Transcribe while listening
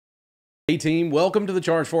Hey team, welcome to the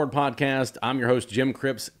Charge Forward podcast. I'm your host, Jim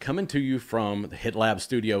Cripps, coming to you from the Hit Lab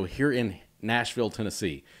studio here in Nashville,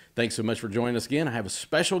 Tennessee. Thanks so much for joining us again. I have a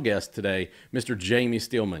special guest today, Mr. Jamie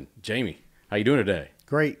Steelman. Jamie, how you doing today?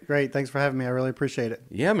 Great. Thanks for having me. I really appreciate it.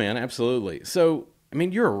 Yeah, man, absolutely. So,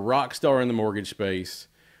 you're a rock star in the mortgage space,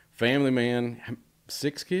 family man,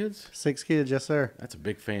 6 kids? 6 kids, yes, sir. That's a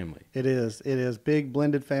big family. It is. Big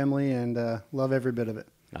blended family, and love every bit of it.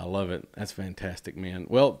 I love it. That's fantastic, man.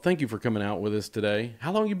 Well, thank you for coming out with us today.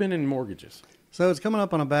 How long have you been in mortgages? So it's coming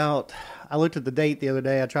up on about, I looked at the date the other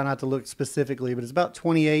day. I try not to look specifically, but it's about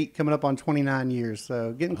 28, coming up on 29 years.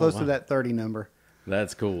 So getting close to that 30 number.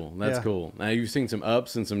 That's cool. That's cool. Now, you've seen some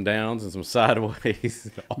ups and some downs and some sideways.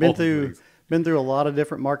 Been through a lot of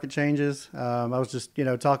different market changes. I was just,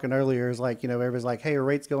 talking earlier. It's like, everybody's like, hey, are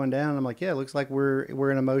rates going down? I'm like, yeah, it looks like we're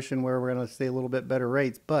in a motion where we're going to see a little bit better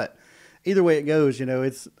rates. But either way it goes,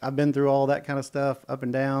 I've been through all that kind of stuff, up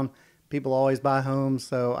and down. People always buy homes,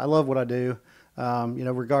 so I love what I do.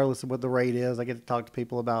 Regardless of what the rate is, I get to talk to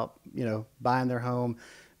people about, buying their home,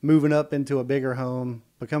 moving up into a bigger home,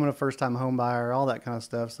 becoming a first-time home buyer, all that kind of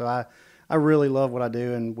stuff. So I really love what I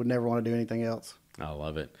do and would never want to do anything else. I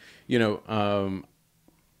love it.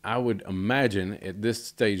 I would imagine at this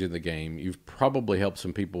stage of the game, you've probably helped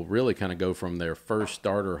some people really kind of go from their first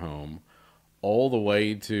starter home all the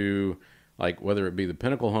way to, like, whether it be the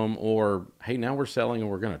pinnacle home or, hey, now we're selling and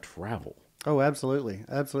we're going to travel. Oh, absolutely.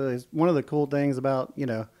 Absolutely. It's one of the cool things about,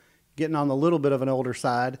 getting on the little bit of an older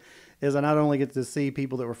side is I not only get to see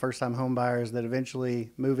people that were first-time home buyers that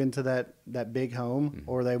eventually move into that big home,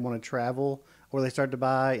 or they want to travel, or they start to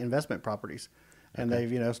buy investment properties. And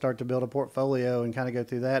they've, start to build a portfolio and kind of go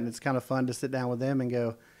through that. And it's kind of fun to sit down with them and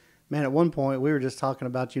go, man, at one point we were just talking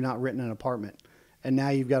about you not renting an apartment. And now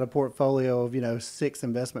you've got a portfolio of, 6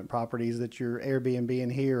 investment properties that you're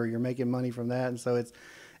Airbnb-ing here, or you're making money from that. And so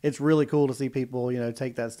it's really cool to see people,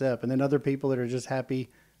 take that step. And then other people that are just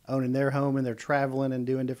happy owning their home and they're traveling and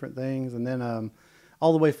doing different things. And then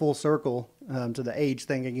all the way full circle to the age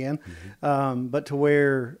thing again. But to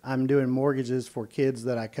where I'm doing mortgages for kids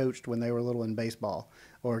that I coached when they were little in baseball,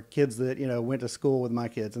 or kids that, went to school with my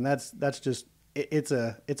kids. And that's just, it's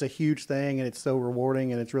a huge thing, and it's so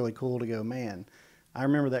rewarding, and it's really cool to go, man, I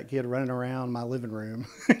remember that kid running around my living room,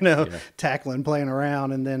 tackling, playing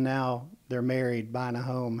around, and then now they're married, buying a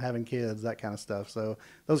home, having kids, that kind of stuff. So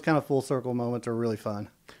those kind of full circle moments are really fun.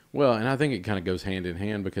 Well, and I think it kind of goes hand in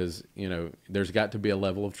hand because, there's got to be a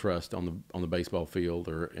level of trust on the baseball field,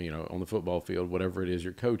 or, on the football field, whatever it is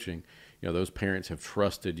you're coaching. Those parents have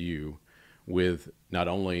trusted you with not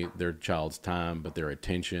only their child's time, but their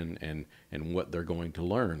attention and what they're going to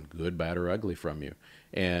learn, good, bad, or ugly, from you.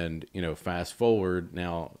 And, fast forward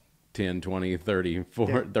now 10, 20, 30,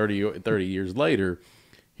 30 years later,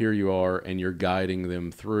 here you are, and you're guiding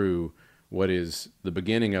them through what is the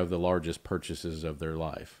beginning of the largest purchases of their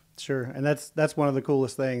life. Sure. And that's one of the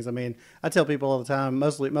coolest things. I tell people all the time,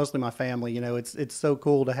 mostly my family, it's so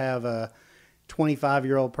cool to have a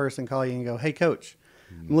 25-year-old person call you and go, hey, coach,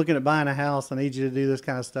 I'm looking at buying a house. I need you to do this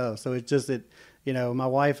kind of stuff. So it's just my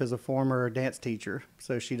wife is a former dance teacher,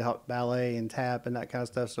 so she taught ballet and tap and that kind of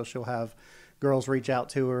stuff. So she'll have girls reach out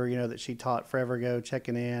to her, that she taught forever ago,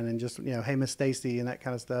 checking in and just, hey, Miss Stacy, and that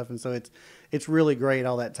kind of stuff. And so it's really great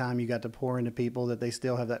all that time you got to pour into people, that they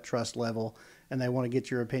still have that trust level and they want to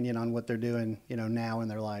get your opinion on what they're doing, now in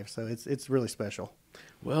their life. So it's really special.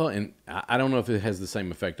 Well, and I don't know if it has the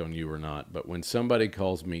same effect on you or not, but when somebody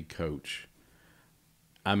calls me coach,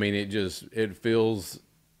 it fills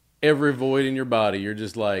every void in your body. You're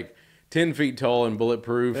just like 10 feet tall and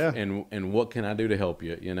bulletproof. Yeah. And what can I do to help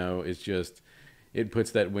you? It's just, it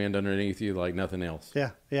puts that wind underneath you like nothing else.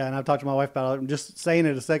 Yeah. And I've talked to my wife about it. I'm just saying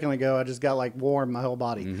it a second ago. I just got like warm my whole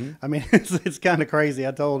body. Mm-hmm. It's kind of crazy.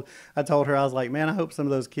 I told her, I was like, man, I hope some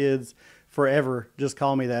of those kids forever just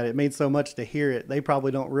call me that. It means so much to hear it. They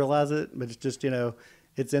probably don't realize it, but it's just,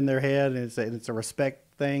 it's in their head, and it's a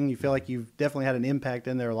respect thing. You feel like you've definitely had an impact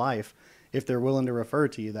in their life if they're willing to refer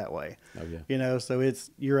to you that way. Oh, yeah. So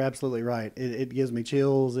you're absolutely right. It gives me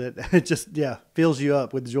chills. It just, fills you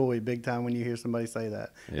up with joy big time when you hear somebody say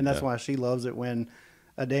that. And that's why she loves it when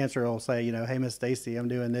a dancer will say, hey, Miss Stacy, I'm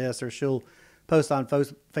doing this, or she'll post on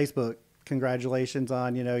Facebook, congratulations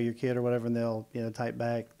on, your kid or whatever, and they'll, type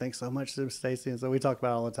back, thanks so much, Miss Stacy. And so we talk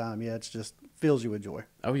about it all the time. Yeah, it's just fills you with joy.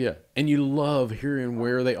 Oh, yeah. And you love hearing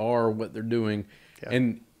where they are, what they're doing. Yeah.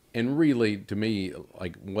 And really, to me,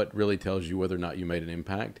 like, what really tells you whether or not you made an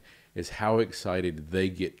impact is how excited they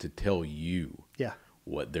get to tell you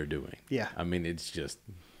what they're doing. Yeah. It's just...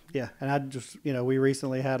 Yeah. And I just, we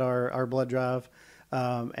recently had our blood drive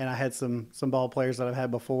And I had some ball players that I've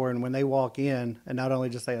had before, and when they walk in and not only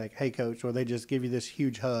just say like, "Hey, coach," or they just give you this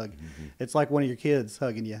huge hug, it's like one of your kids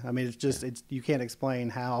hugging you. I mean, it's just it's you can't explain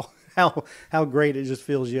how great it just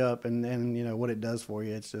fills you up, and you know what it does for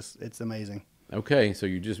you. It's amazing. Okay, so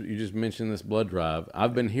you just mentioned this blood drive.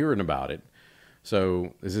 I've been hearing about it.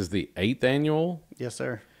 So this is the 8th annual, Yes,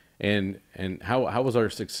 sir. and how was our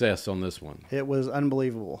success on this one? It was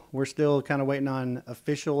unbelievable. We're still kind of waiting on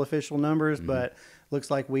official numbers, but looks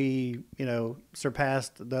like we, you know,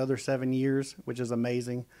 surpassed the other 7 years, which is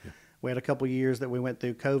amazing. Yeah. We had a couple years that we went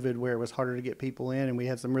through COVID where it was harder to get people in, and we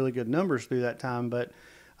had some really good numbers through that time. But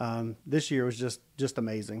this year was just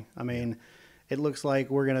amazing. I mean, it looks like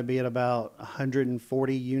we're going to be at about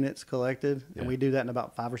 140 units collected, and we do that in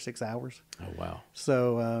about 5 or 6 hours. Oh, wow.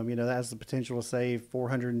 So, you know, that has the potential to save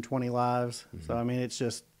 420 lives. So, I mean, it's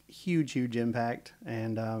just huge impact.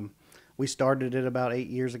 And we started it about 8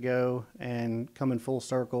 years ago, and coming full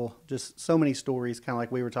circle, just so many stories, kind of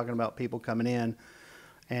like we were talking about people coming in.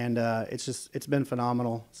 And it's been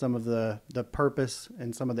phenomenal. Some of the purpose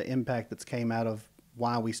and some of the impact that's came out of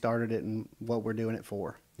why we started it and what we're doing it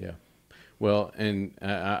for. Yeah. Well, and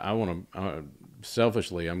I want to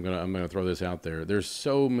selfishly, I'm gonna throw this out there. There's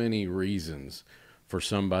so many reasons for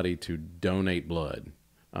somebody to donate blood.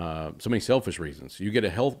 So many selfish reasons. You get a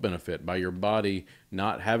health benefit by your body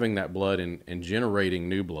not having that blood and generating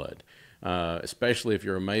new blood. Especially if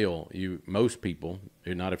you're a male, most people,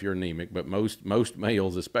 not if you're anemic, but most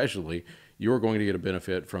males especially, you're going to get a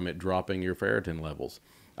benefit from it dropping your ferritin levels.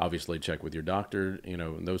 Obviously, check with your doctor, you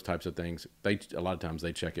know, and those types of things. A lot of times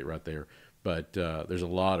they check it right there. But there's a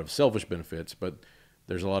lot of selfish benefits, but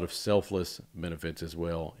there's a lot of selfless benefits as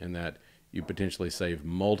well, in that you potentially save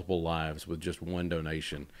multiple lives with just one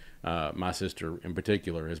donation. My sister in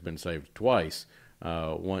particular has been saved twice,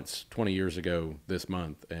 once 20 years ago this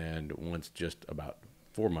month, and once just about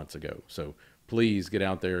 4 months ago. So please get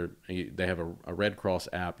out there. They have a Red Cross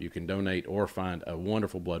app. You can donate or find a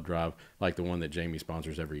wonderful blood drive like the one that Jamie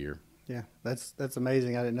sponsors every year. Yeah, that's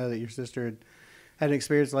amazing. I didn't know that your sister had an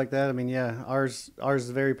experience like that. I mean, yeah, ours is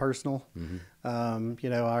very personal. You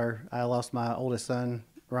know, I lost my oldest son,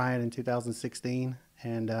 Ryan, in 2016,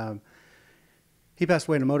 and he passed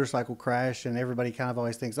away in a motorcycle crash, and everybody kind of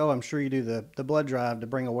always thinks, oh, I'm sure you do the blood drive to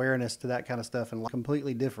bring awareness to that kind of stuff, and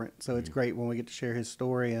completely different. So it's great when we get to share his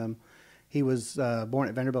story. He was born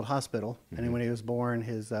at Vanderbilt Hospital, and then when he was born,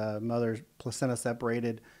 his mother's placenta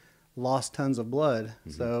separated, lost tons of blood.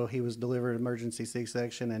 So he was delivered emergency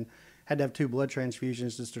C-section and had to have 2 blood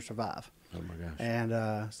transfusions just to survive. Oh my gosh.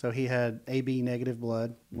 And so he had AB negative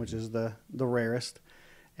blood, which is the rarest.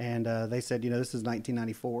 And they said, you know, this is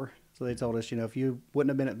 1994. So they told us, you know, if you wouldn't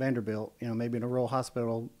have been at Vanderbilt, you know, maybe in a rural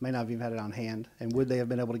hospital, may not have even had it on hand. And would they have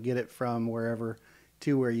been able to get it from wherever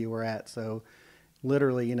to where you were at? So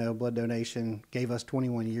literally, you know, blood donation gave us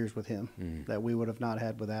 21 years with him that we would have not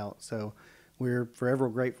had without. So we're forever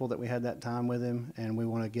grateful that we had that time with him, and we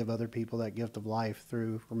want to give other people that gift of life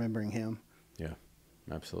through remembering him. Yeah,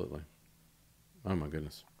 absolutely. Oh my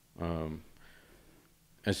goodness.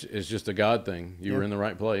 It's just a God thing. You were in the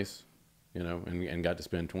right place, you know, and got to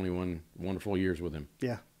spend 21 wonderful years with him.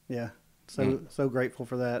 Yeah. Yeah. So grateful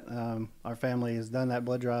for that. Our family has done that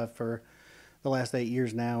blood drive for the last 8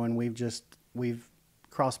 years now, and we've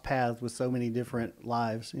crossed paths with so many different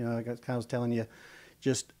lives. You know, like I kind of was telling you,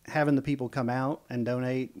 just having the people come out and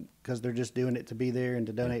donate because they're just doing it to be there and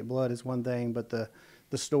to donate blood is one thing, but the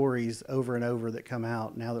stories over and over that come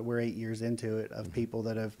out now that we're 8 years into it of people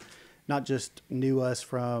that have not just knew us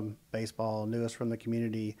from baseball, knew us from the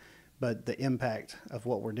community, but the impact of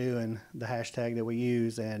what we're doing, the hashtag that we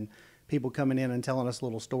use, and people coming in and telling us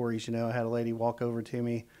little stories. You know, I had a lady walk over to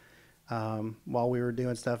me while we were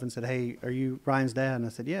doing stuff and said, "Hey, are you Ryan's dad?" And I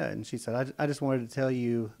said, "Yeah." And she said, I just wanted to tell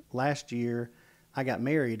you, last year I got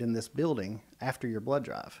married in this building after your blood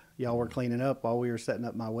drive. Y'all were cleaning up while we were setting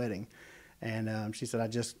up my wedding. And she said,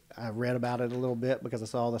 I read about it a little bit because I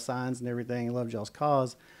saw all the signs and everything and loved y'all's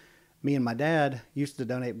cause. Me and my dad used to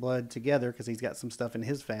donate blood together because he's got some stuff in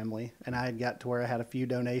his family. And I had got to where I had a few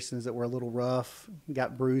donations that were a little rough,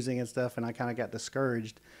 got bruising and stuff, and I kind of got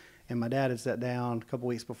discouraged. And my dad had sat down a couple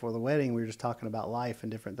weeks before the wedding. We were just talking about life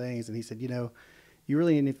and different things. And he said, you know, you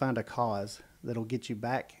really need to find a cause that'll get you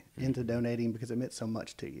back into donating because it meant so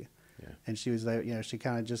much to you. Yeah. And she was there, you know, she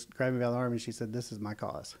kind of just grabbed me by the arm and she said, "This is my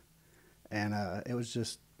cause." And it was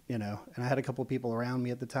just, you know, and I had a couple of people around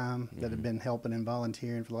me at the time that had been helping and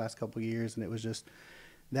volunteering for the last couple of years. And it was just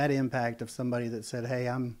that impact of somebody that said, "Hey,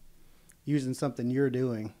 I'm using something you're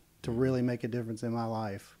doing to really make a difference in my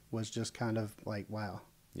life," was just kind of like, wow.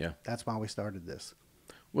 Yeah. That's why we started this.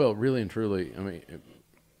 Well, really and truly, I mean,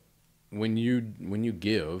 when you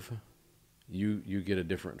give, you get a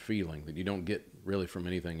different feeling that you don't get really from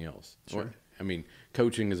anything else. Sure. I mean,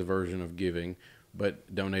 coaching is a version of giving,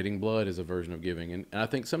 but donating blood is a version of giving. And I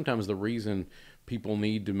think sometimes the reason people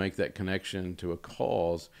need to make that connection to a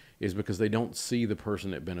cause is because they don't see the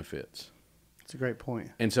person it benefits. That's a great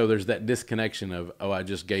point. And so there's that disconnection of, oh, I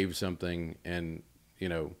just gave something and,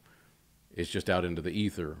 it's just out into the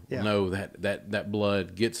ether. Yeah. No, that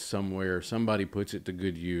blood gets somewhere. Somebody puts it to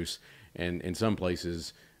good use. And in some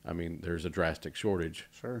places, I mean, there's a drastic shortage.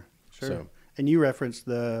 Sure. So, And you referenced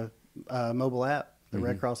the mobile app the Mm-hmm.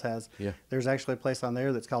 Red Cross has. Yeah. There's actually a place on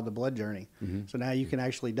there that's called the Blood Journey. Mm-hmm. So now you can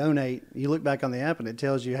actually donate. You look back on the app and it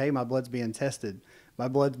tells you, hey, my blood's being tested. My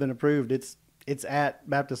blood's been approved. It's at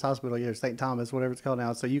Baptist Hospital, St. Thomas, whatever it's called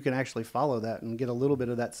now. So you can actually follow that and get a little bit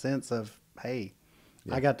of that sense of, hey,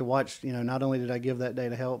 Yeah. I got to watch, not only did I give that day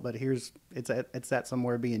to help, but it's at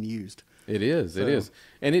somewhere being used. It is.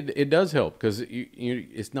 And it does help because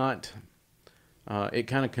it's not, it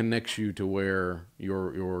kind of connects you to where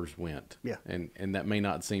yours went. Yeah. And that may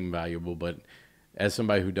not seem valuable, but as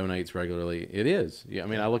somebody who donates regularly, it is. Yeah. I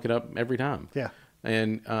mean, I look it up every time. Yeah.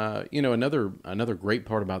 And, another great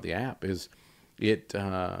part about the app is it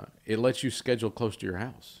lets you schedule close to your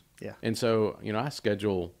house. Yeah. And so, I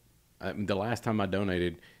schedule, the last time I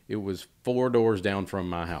donated, it was 4 doors down from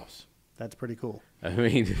my house. That's pretty cool. I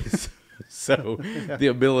mean, so the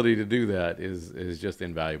ability to do that is just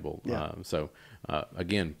invaluable. Yeah.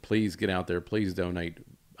 Again, please get out there. Please donate.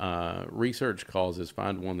 Research causes.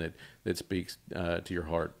 Find one that speaks to your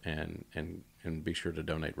heart, and be sure to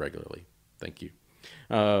donate regularly. Thank you.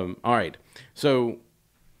 All right. So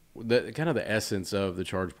the kind of the essence of the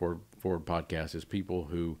Charge Forward podcast is people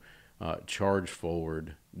who charge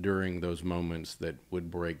forward during those moments that would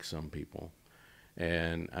break some people.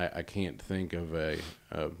 And I can't think of a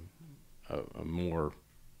more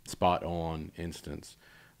spot on instance.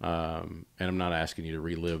 And I'm not asking you to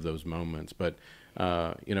relive those moments, but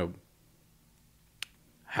how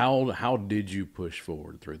did you push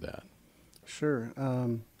forward through that? Sure.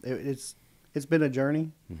 It's been a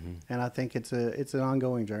journey, Mm-hmm. and I think it's an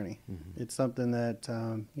ongoing journey. Mm-hmm. It's something that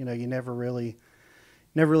you never really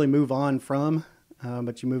move on from,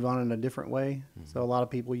 but you move on in a different way. Mm-hmm. So a lot of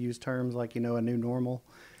people use terms like a new normal,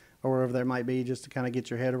 or whatever there might be, just to kind of get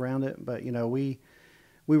your head around it. But we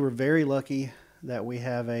were very lucky that we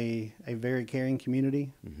have a very caring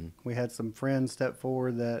community. Mm-hmm. We had some friends step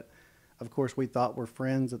forward that, of course, we thought were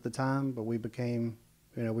friends at the time, but we became,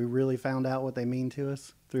 we really found out what they mean to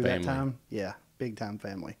us through Family. that time. Yeah, big time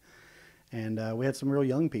family. And we had some real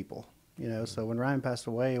young people, So when Ryan passed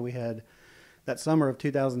away, we had that summer of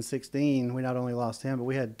 2016, we not only lost him, but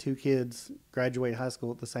we had 2 kids graduate high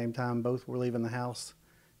school at the same time. Both were leaving the house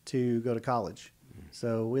to go to college. Mm-hmm.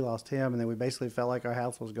 So we lost him, and then we basically felt like our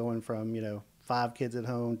house was going from, 5 kids at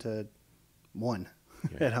home to 1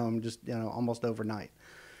 at home, just, almost overnight.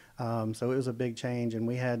 So it was a big change, and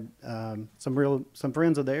we had some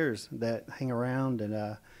friends of theirs that hang around,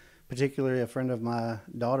 and particularly a friend of my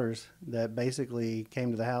daughter's that basically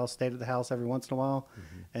came to the house, stayed at the house every once in a while,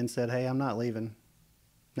 mm-hmm. and said, hey, I'm not leaving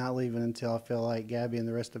until I feel like Gabby and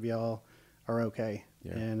the rest of y'all are okay.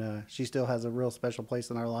 Yeah. And she still has a real special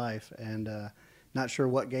place in our life, and not sure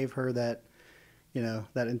what gave her that,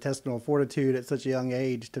 that intestinal fortitude at such a young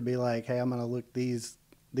age to be like, hey, I'm going to look these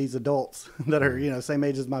adults that are, same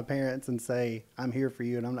age as my parents and say, I'm here for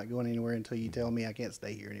you and I'm not going anywhere until you tell me I can't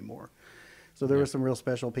stay here anymore. So there were some real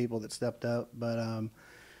special people that stepped up. But,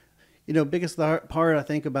 biggest part I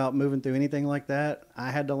think about moving through anything like that,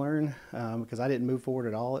 I had to learn because I didn't move forward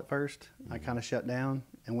at all at first. Mm-hmm. I kind of shut down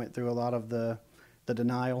and went through a lot of the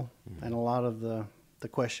denial mm-hmm. and a lot of the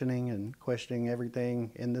questioning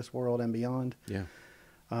everything in this world and beyond. Yeah.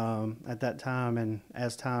 At that time, and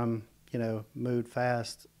as time, moved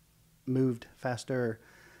faster,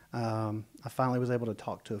 I finally was able to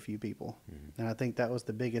talk to a few people. Mm-hmm. And I think that was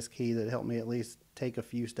the biggest key that helped me at least take a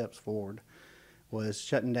few steps forward, was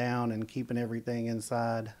shutting down and keeping everything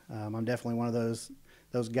inside. I'm definitely one of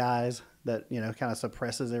those guys that, kind of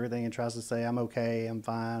suppresses everything and tries to say, I'm okay, I'm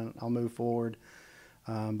fine, I'll move forward.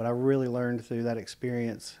 But I really learned through that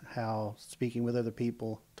experience how speaking with other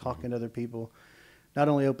people, talking mm-hmm. to other people, not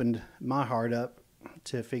only opened my heart up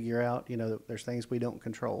to figure out, that there's things we don't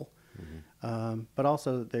control, mm-hmm. But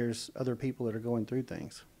also there's other people that are going through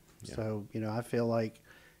things. Yeah. So, I feel like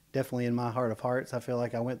definitely in my heart of hearts, I feel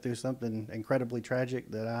like I went through something incredibly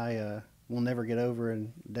tragic that I will never get over,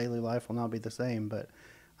 and daily life will not be the same. But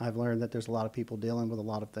I've learned that there's a lot of people dealing with a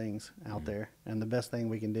lot of things out mm-hmm. there. And the best thing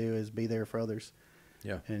we can do is be there for others.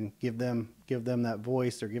 Yeah. And give them that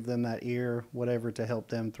voice or give them that ear, whatever, to help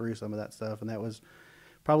them through some of that stuff. And that was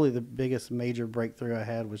probably the biggest major breakthrough I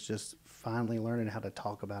had was just finally learning how to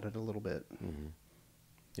talk about it a little bit. Mm-hmm.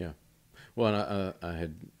 Yeah. Well,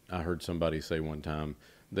 and I heard somebody say one time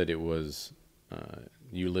that it was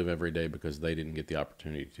you live every day because they didn't get the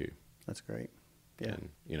opportunity to. That's great. Yeah.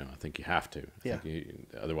 And, I think you have to. I think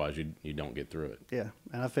otherwise you don't get through it. Yeah.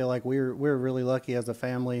 And I feel like we're really lucky as a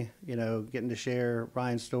family, getting to share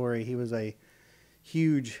Ryan's story. He was a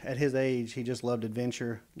huge, at his age, he just loved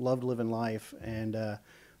adventure, loved living life. And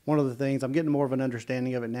one of the things, I'm getting more of an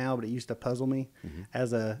understanding of it now, but it used to puzzle me. Mm-hmm.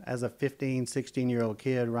 As a 15, 16-year-old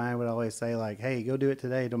kid, Ryan would always say, like, hey, go do it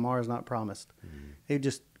today. Tomorrow's not promised. Mm-hmm. He would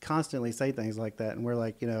just constantly say things like that. And we're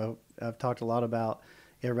like, I've talked a lot about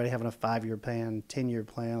everybody having a 5-year plan, 10-year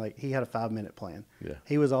plan. Like, he had a 5-minute plan. Yeah.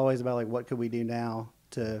 He was always about, like, what could we do now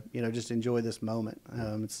to, just enjoy this moment.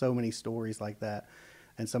 So many stories like that.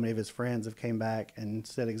 And so many of his friends have came back and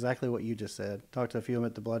said exactly what you just said. Talked to a few of them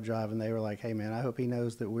at the blood drive, and they were like, hey, man, I hope he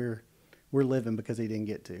knows that we're living because he didn't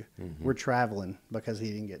get to. Mm-hmm. We're traveling because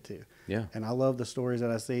he didn't get to. Yeah. And I love the stories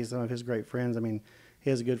that I see. Some of his great friends. I mean,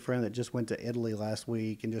 he has a good friend that just went to Italy last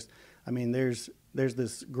week. And there's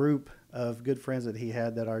this group of good friends that he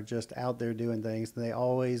had that are just out there doing things. And they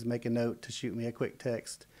always make a note to shoot me a quick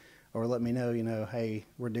text or let me know, hey,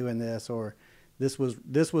 we're doing this, or this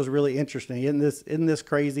was really interesting. Isn't this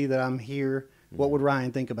crazy that I'm here? What would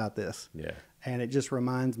Ryan think about this? Yeah. And it just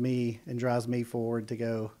reminds me and drives me forward to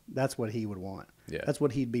go, that's what he would want. Yeah. That's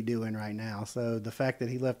what he'd be doing right now. So the fact that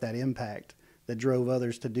he left that impact that drove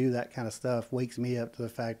others to do that kind of stuff wakes me up to the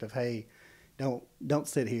fact of, hey, don't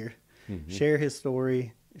sit here. Mm-hmm. Share his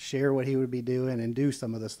story, share what he would be doing, and do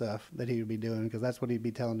some of the stuff that he would be doing, because that's what he'd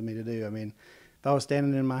be telling me to do. I mean, if I was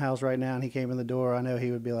standing in my house right now and he came in the door, I know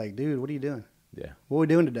he would be like, dude, what are you doing? Yeah. What are we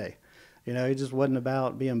doing today? He just wasn't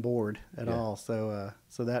about being bored at all. So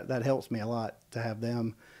that helps me a lot to have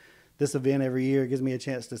them. This event every year gives me a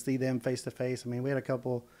chance to see them face to face. I mean, we had a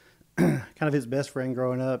couple, kind of his best friend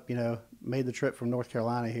growing up, made the trip from North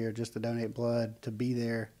Carolina here just to donate blood, to be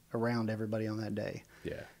there around everybody on that day.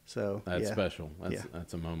 Yeah. So that's special.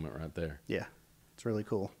 That's a moment right there. Yeah. It's really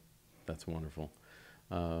cool. That's wonderful.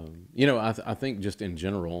 I think just in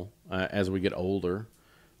general, as we get older,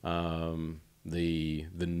 the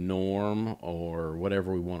norm, or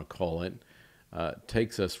whatever we want to call it,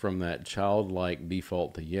 takes us from that childlike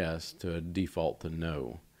default to yes to a default to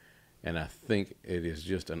no. And I think it is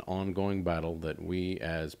just an ongoing battle that we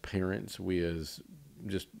as parents, we as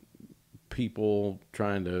just people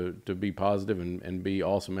trying to be positive and be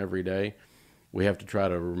awesome every day, we have to try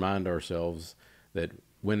to remind ourselves that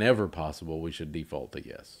whenever possible, we should default to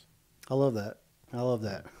yes. I love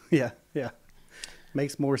that. Yeah.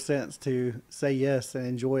 Makes more sense to say yes and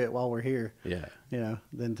enjoy it while we're here. Yeah.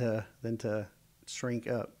 Than to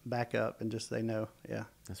back up and just say no. Yeah.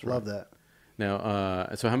 That's right. Love that. Now,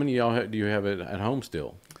 so how many of y'all do you have at home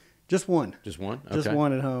still? Just one. Just one? Okay. Just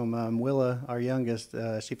one at home. Willa, our youngest,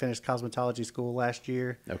 she finished cosmetology school last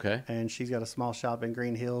year. Okay. And she's got a small shop in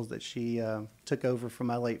Green Hills that she took over from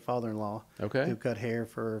my late father-in-law. Okay. Who cut hair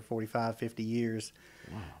for 45, 50 years.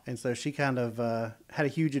 Wow. And so she kind of had a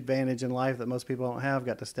huge advantage in life that most people don't have,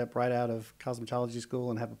 got to step right out of cosmetology school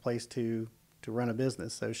and have a place to run a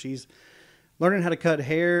business. So she's learning how to cut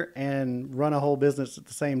hair and run a whole business at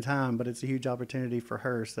the same time, but it's a huge opportunity for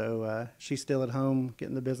her. So she's still at home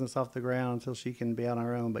getting the business off the ground until she can be on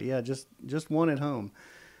her own. But yeah, just one at home.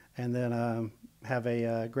 And then have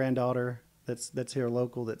a granddaughter that's here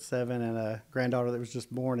local that's 7, and a granddaughter that was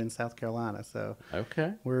just born in South Carolina. So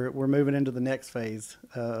okay, we're moving into the next phase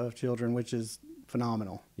of children, which is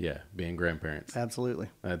phenomenal. Yeah, being grandparents. Absolutely.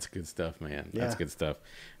 That's good stuff, man. Yeah. That's good stuff.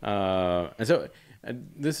 And so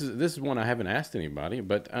this is one I haven't asked anybody,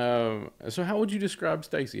 but so how would you describe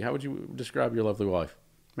Stacy? How would you describe your lovely wife?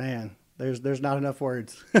 Man, there's not enough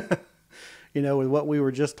words. With what we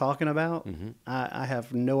were just talking about, mm-hmm. I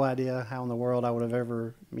have no idea how in the world I would have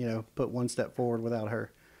ever, put one step forward without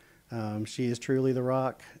her. She is truly the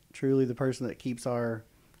rock, truly the person that keeps our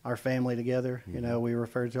family together. Mm-hmm. We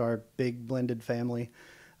refer to our big blended family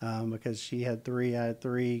because she had 3, I had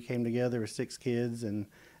 3, came together with 6 kids. And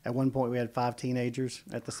at one point we had 5 teenagers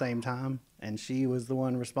at the same time. And she was the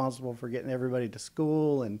one responsible for getting everybody to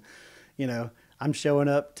school. And, I'm showing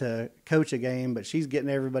up to coach a game, but she's getting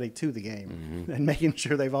everybody to the game mm-hmm. and making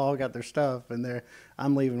sure they've all got their stuff. And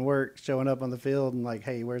I'm leaving work, showing up on the field and like,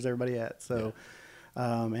 hey, where's everybody at? So,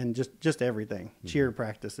 and just everything, mm-hmm. cheer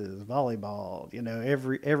practices, volleyball,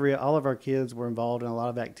 all of our kids were involved in a lot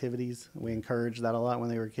of activities. We encouraged that a lot when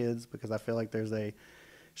they were kids, because I feel like there's a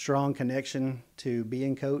strong connection to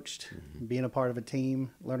being coached, mm-hmm. being a part of a team,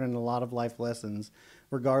 learning a lot of life lessons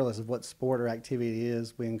regardless of what sport or activity it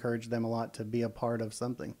is, we encourage them a lot to be a part of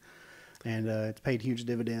something. And it's paid huge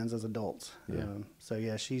dividends as adults. Yeah. So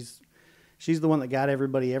yeah, she's the one that got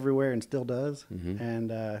everybody everywhere and still does,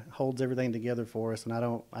 and holds everything together for us. And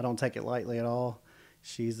I don't take it lightly at all.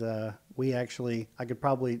 She's I could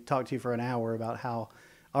probably talk to you for an hour about how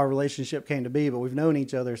our relationship came to be, but we've known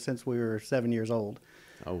each other since we were 7 years old.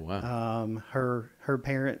 Oh, wow. Her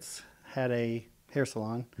parents had a hair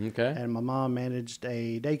salon, Okay. and my mom managed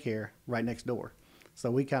a daycare right next door. So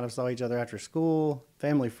we kind of saw each other after school,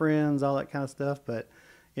 family, friends, all that kind of stuff, but,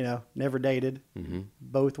 never dated.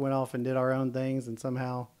 Both went off and did our own things and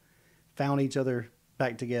somehow found each other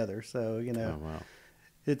back together. So, Oh, wow.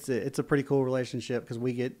 it's a pretty cool relationship because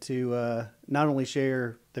we get to not only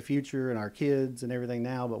share the future and our kids and everything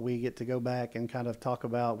now, but we get to go back and kind of talk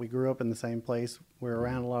about, we grew up in the same place. We're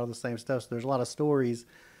around a lot of the same stuff. So there's a lot of stories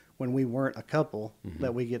when we weren't a couple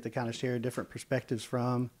that we get to kind of share different perspectives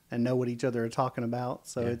from and know what each other are talking about.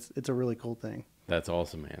 So it's a really cool thing. That's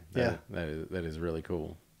awesome, man. That is really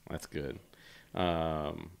cool. That's good.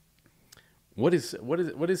 What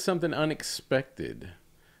is something unexpected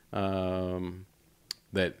that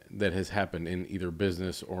has happened in either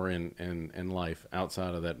business or in life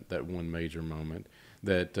outside of that one major moment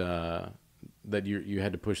that you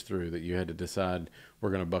had to push through, that you had to decide we're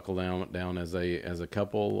going to buckle down as a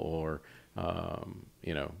couple, or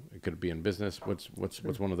it could be in business. What's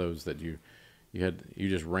one of those that you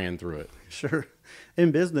just ran through it? Sure.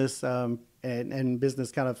 In business, and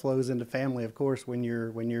business kind of flows into family, of course, when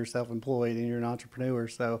you're self-employed and you're an entrepreneur.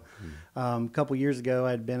 So a couple years ago,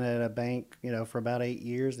 I'd been at a bank, for about 8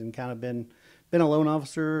 years and kind of been a loan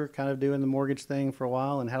officer, kind of doing the mortgage thing for a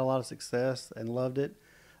while, and had a lot of success and loved it.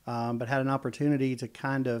 But had an opportunity to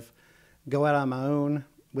kind of go out on my own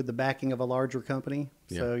with the backing of a larger company.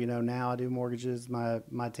 Yeah. So, now I do mortgages.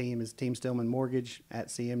 My team is Team Steelman Mortgage at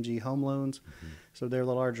CMG Home Loans. So they're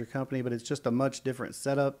the larger company, but it's just a much different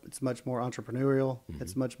setup. It's much more entrepreneurial.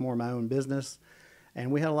 It's much more my own business.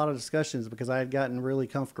 And we had a lot of discussions because I had gotten really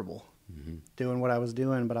comfortable doing what I was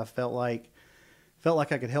doing, but I felt like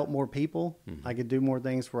I could help more people. I could do more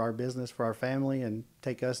things for our business, for our family, and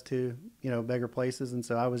take us to, bigger places. And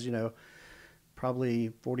so I was,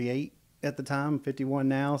 probably 48 at the time, 51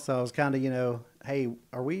 now. So I was kind of, hey,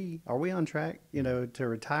 are we on track, to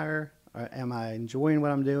retire? Am I enjoying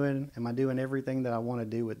what I'm doing? Am I doing everything that I want to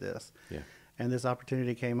do with this? Yeah. And this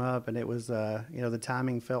opportunity came up, and it was, the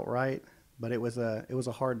timing felt right, but it was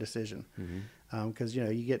a hard decision. Because,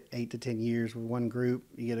 you get 8 to 10 years with one group,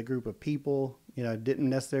 you get a group of people, didn't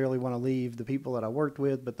necessarily want to leave the people that I worked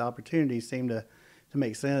with, but the opportunity seemed to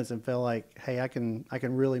make sense and felt like, hey, I can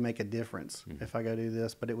really make a difference if I go do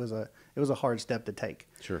this. But it was a hard step to take.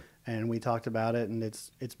 Sure. And we talked about it, and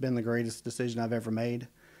it's been the greatest decision I've ever made.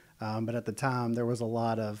 But at the time, there was a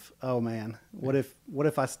lot of, oh man, what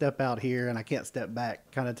if I step out here and I can't step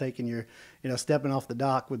back? Kind of taking your, stepping off the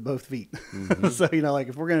dock with both feet. So like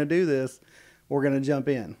if we're going to do this, we're going to jump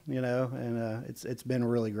in, and it's been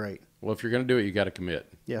really great. Well, if you're going to do it, you got to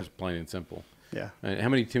commit. Yeah. Just plain and simple. Yeah. And how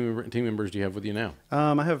many team members do you have with you now?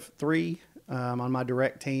 I have 3 on my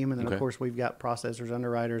direct team, and then Okay. of course we've got processors,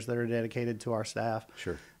 underwriters that are dedicated to our staff.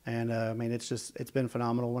 Sure. And it's been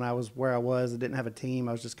phenomenal. When I was where I was, I didn't have a team.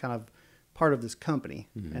 I was just kind of part of this company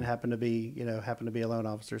and happened to be a loan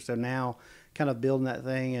officer. So now kind of building that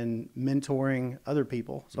thing and mentoring other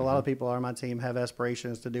people. So a lot of people on my team have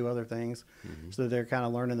aspirations to do other things. So they're kind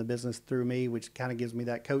of learning the business through me, which kind of gives me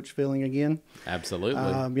that coach feeling again. Absolutely.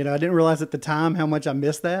 I didn't realize at the time how much I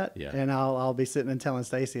missed that. Yeah. And I'll be sitting and telling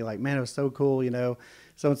Stacy, like, man, it was so cool.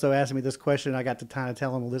 So-and-so asked me this question. I got to kind of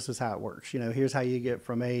tell them, well, this is how it works. Here's how you get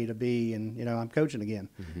from A to B. And, I'm coaching again,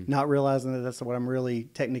 not realizing that that's what I'm really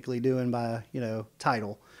technically doing by,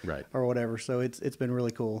 title. Right. Or whatever. So it's been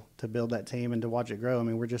really cool to build that team and to watch it grow. I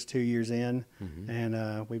mean, we're just 2 years in,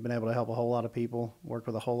 and we've been able to help a whole lot of people, work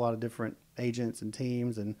with a whole lot of different agents and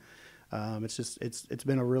teams, and it's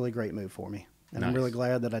been a really great move for me, and I'm really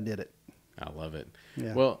glad that I did it. I love it.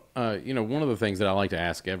 Yeah. Well, one of the things that I like to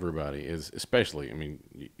ask everybody is, especially,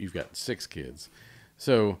 you've got 6 kids,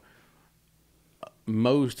 so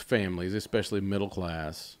most families, especially middle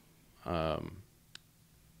class,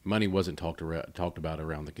 money wasn't talked about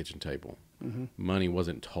around the kitchen table. Money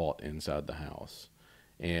wasn't taught inside the house.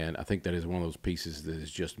 And I think that is one of those pieces that is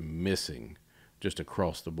just missing just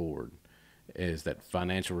across the board, is that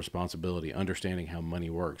financial responsibility, understanding how money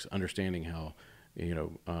works, understanding how,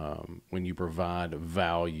 when you provide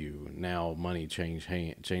value, now money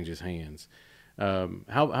changes hands.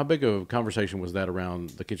 How big of a conversation was that around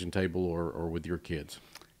the kitchen table or with your kids?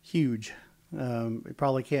 Huge.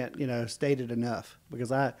 Probably can't, state it enough,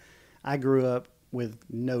 because I grew up with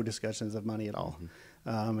no discussions of money at all.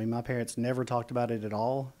 I mean, my parents never talked about it at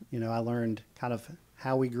all. You know, I learned kind of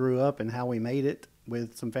how we grew up and how we made it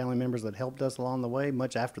with some family members that helped us along the way,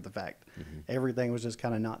 much after the fact. Everything was just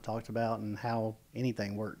kind of not talked about and how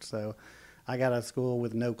anything worked. So I got out of school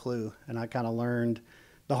with no clue, and I kind of learned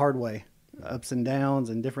the hard way, ups and downs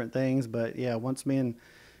and different things. But yeah, once me and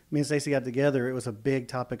Stacy got together, it was a big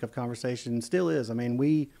topic of conversation. Still is. I mean,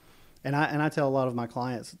 I tell a lot of my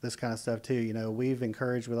clients this kind of stuff too. You know, we've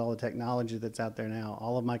encouraged with all the technology that's out there now.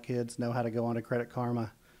 All of my kids know how to go onto Credit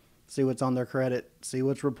Karma, see what's on their credit, see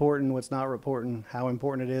what's reporting, what's not reporting, how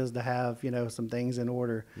important it is to have, you know, some things in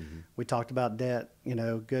order. We talked about debt, you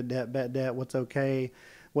know, good debt, bad debt, what's okay,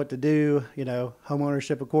 what to do. You know, home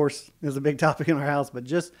ownership, of course, is a big topic in our house, but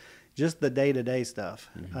just the day-to-day stuff,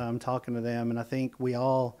 talking to them. And I think we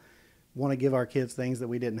all want to give our kids things that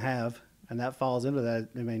we didn't have. And that falls into that.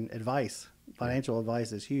 I mean, advice, financial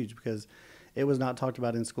advice is huge because it was not talked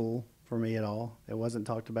about in school for me at all. It wasn't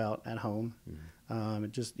talked about at home.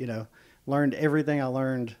 It just, you know, learned everything I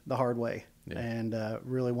learned the hard way, and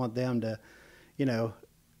really want them to, you know,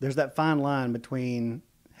 there's that fine line between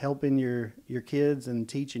helping your kids and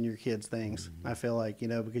teaching your kids things. I feel like, you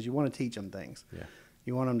know, because you want to teach them things.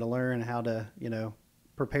 You want them to learn how to, you know,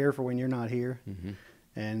 prepare for when you're not here.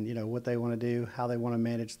 And, you know, what they want to do, how they want to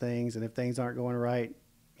manage things. And if things aren't going right,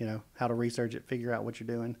 you know, how to research it, figure out what you're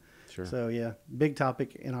doing. So, yeah, big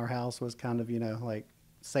topic in our house was kind of, you know, like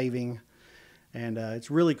saving. And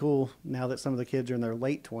it's really cool now that some of the kids are in their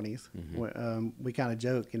late 20s. We kind of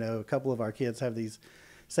joke, you know, a couple of our kids have these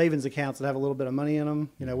savings accounts that have a little bit of money in them,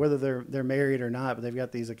 you know, whether they're married or not, but they've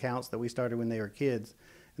got these accounts that we started when they were kids.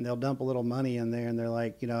 And they'll dump a little money in there, and they're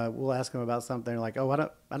like, you know, we'll ask them about something. They're like, oh,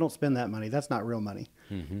 I don't spend that money. That's not real money.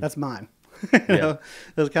 That's mine. You know?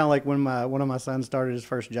 It was kind of like when one of my sons started his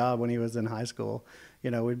first job when he was in high school.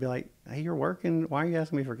 You know, we'd be like, hey, you're working. Why are you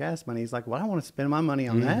asking me for gas money? He's like, well, I don't want to spend my money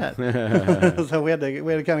on that. So we had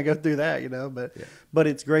to kind of go through that, you know. But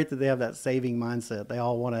it's great that they have that saving mindset. They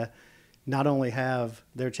all want to not only have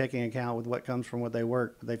their checking account with what comes from what they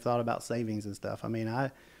work, but they've thought about savings and stuff. I mean,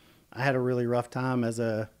 I had a really rough time as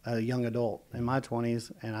a young adult in my 20s,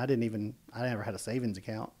 and I never had a savings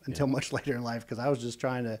account until much later in life because I was just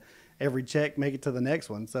trying to every check make it to the next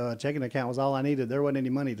one. So a checking account was all I needed. There wasn't any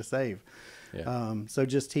money to save. So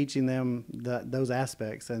just teaching them those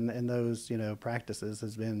aspects and those, you know, practices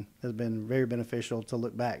has been very beneficial to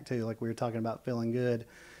look back to. Like we were talking about feeling good.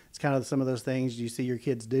 It's kind of some of those things you see your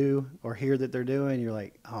kids do or hear that they're doing. You're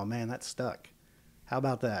like, oh man, that's stuck. How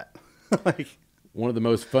about that? Like, one of the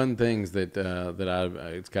most fun things that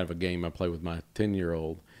it's kind of a game I play with my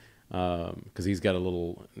 10-year-old, because he's got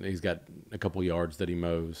a couple yards that he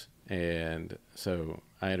mows, and so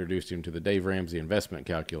I introduced him to the Dave Ramsey investment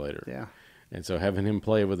calculator. And so having him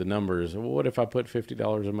play with the numbers, well, what if I put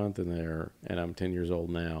 $50 a month in there, and I'm 10 years old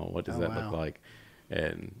now? What does that look like?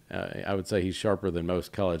 And I would say he's sharper than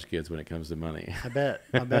most college kids when it comes to money. I bet.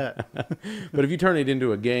 But if you turn it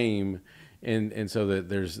into a game. And so that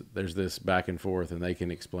there's this back and forth, and they can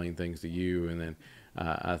explain things to you. And then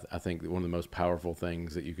I think that one of the most powerful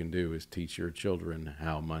things that you can do is teach your children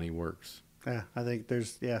how money works. Yeah, I think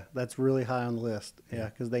that's really high on the list. Yeah,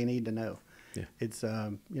 because they need to know. It's,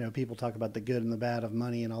 you know, people talk about the good and the bad of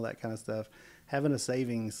money and all that kind of stuff. Having a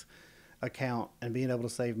savings account and being able to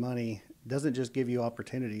save money doesn't just give you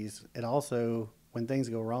opportunities. It also, when things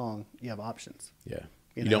go wrong, you have options.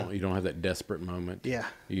 You don't have that desperate moment.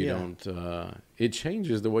 You don't. It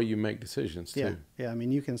changes the way you make decisions too. I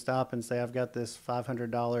mean, you can stop and say, I've got this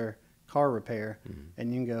 $500 car repair,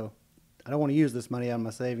 and you can go, I don't want to use this money out of my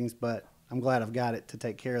savings, but I'm glad I've got it to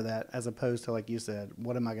take care of that. As opposed to, like you said,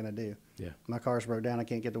 what am I going to do? My car's broke down. I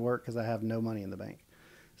can't get to work because I have no money in the bank.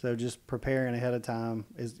 So just preparing ahead of time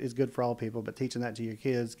is good for all people. But teaching that to your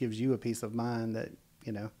kids gives you a peace of mind that,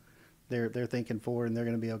 you know, they're thinking forward, and they're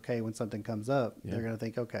going to be okay when something comes up. They're going to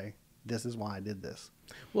think, okay, this is why I did this.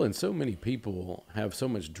 Well, and so many people have so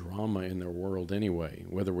much drama in their world anyway,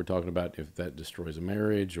 whether we're talking about if that destroys a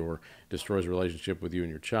marriage or destroys a relationship with you and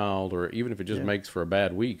your child, or even if it just makes for a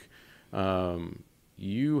bad week.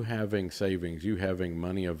 You having savings, you having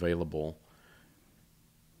money available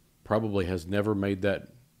probably has never made that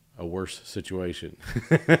a worse situation.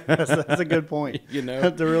 That's a good point. You know,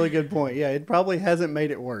 that's a really good point. Yeah, it probably hasn't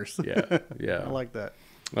made it worse. Yeah. I like that.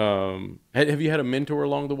 Have you had a mentor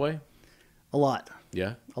along the way? A lot.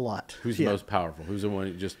 Yeah, a lot. Who's the most powerful? Who's the one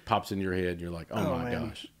that just pops in your head and you're like, oh my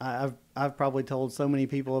gosh? I've probably told so many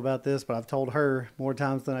people about this, but I've told her more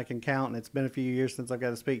times than I can count, and it's been a few years since I've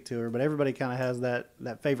got to speak to her. But everybody kind of has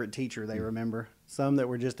that favorite teacher they remember. Some that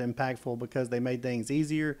were just impactful because they made things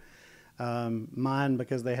easier. Mine,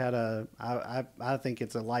 because they had I think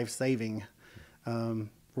it's a life-saving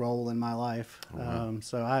role in my life.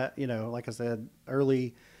 So like I said,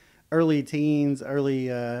 early teens, early,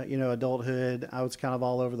 adulthood, I was kind of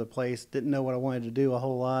all over the place. Didn't know what I wanted to do a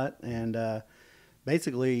whole lot. And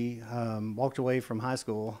basically walked away from high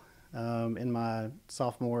school in my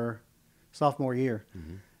sophomore year.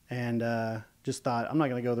 And just thought, I'm not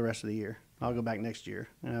going to go the rest of the year. I'll go back next year.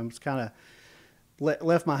 And I was kind of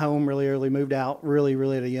left my home really early, moved out really,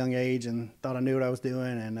 really at a young age, and thought I knew what I was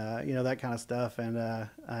doing, and that kind of stuff. And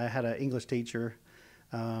I had an English teacher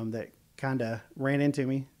that kind of ran into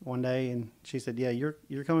me one day, and she said, "Yeah,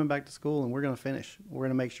 you're coming back to school, and we're going to finish. We're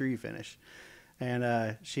going to make sure you finish."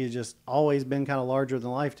 And she had just always been kind of larger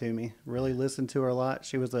than life to me. Really listened to her a lot.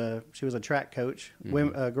 She was a track coach,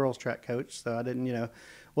 girls track coach. So I didn't,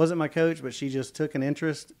 wasn't my coach, but she just took an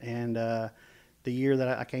interest. And the year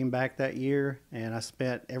that I came back that year, and I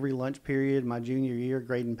spent every lunch period my junior year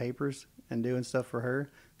grading papers and doing stuff for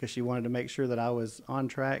her, because she wanted to make sure that I was on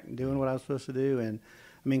track and doing what I was supposed to do. And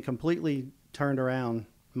I mean, completely turned around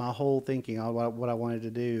my whole thinking on what I wanted to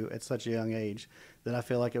do at such a young age, that I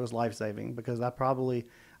feel like it was life-saving, because I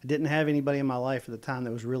didn't have anybody in my life at the time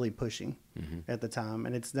that was really pushing at the time.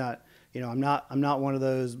 And it's not, I'm not one of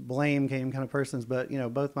those blame game kind of persons, but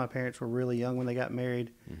both my parents were really young when they got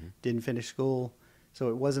married, didn't finish school. So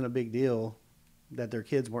it wasn't a big deal that their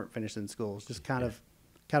kids weren't finishing school. It's just kind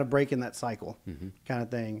of breaking that cycle kind of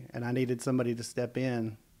thing. And I needed somebody to step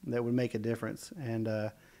in that would make a difference. And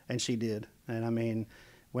she did. And I mean,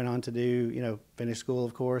 went on to do, finish school,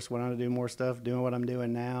 of course, went on to do more stuff, doing what I'm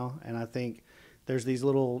doing now. And I think there's these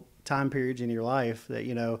little time periods in your life that,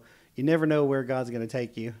 you never know where God's going to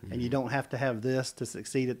take you. And you don't have to have this to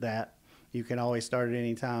succeed at that. You can always start at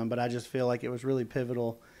any time. But I just feel like it was really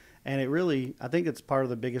pivotal. And I think it's part of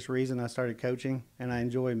the biggest reason I started coaching and I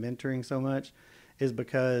enjoy mentoring so much, is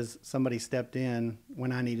because somebody stepped in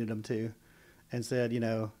when I needed them to and said,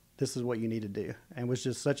 this is what you need to do. And was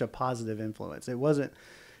just such a positive influence. It wasn't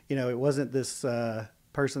this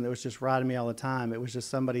person that was just riding me all the time. It was just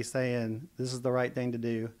somebody saying, this is the right thing to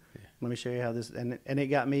do. Yeah. Let me show you how this, and it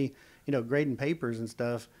got me, grading papers and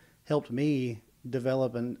stuff helped me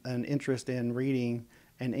develop an interest in reading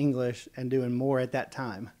and English and doing more at that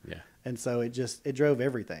time. Yeah. And so it drove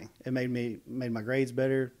everything. It made my grades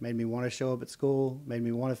better, made me want to show up at school, made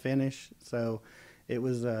me want to finish. So it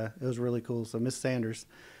was really cool. So Miss Sanders,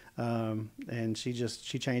 and she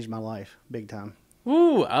changed my life big time.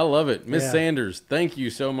 Ooh, I love it. Miss Sanders, thank you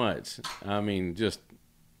so much. I mean, just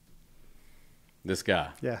this guy.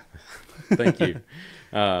 Yeah. Thank you.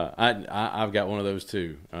 I've got one of those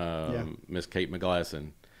too. Miss Kate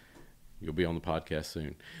McGlasson. You'll be on the podcast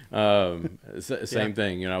soon. Same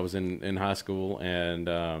thing. I was in high school, and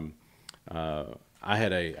I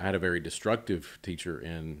had a very destructive teacher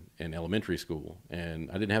in elementary school,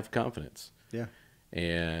 and I didn't have confidence. Yeah.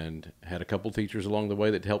 And had a couple teachers along the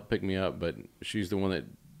way that helped pick me up, but she's the one that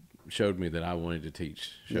showed me that I wanted to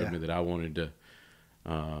teach, showed me that I wanted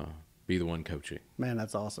to be the one coaching. Man,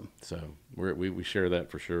 that's awesome. So we share that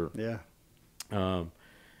for sure. Yeah.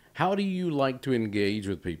 How do you like to engage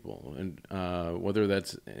with people, and whether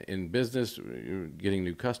that's in business, getting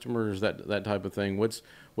new customers, that type of thing? What's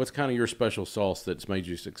kind of your special sauce that's made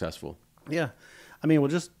you successful? Yeah. I mean,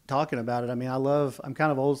 well, just talking about it, I mean, I'm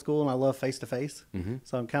kind of old school and I love face-to-face.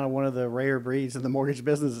 So I'm kind of one of the rare breeds in the mortgage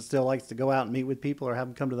business that still likes to go out and meet with people or have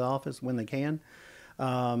them come to the office when they can.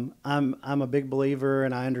 I'm a big believer,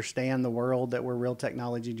 and I understand the world that we're real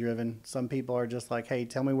technology driven. Some people are just like, hey,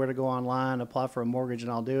 tell me where to go online, apply for a mortgage,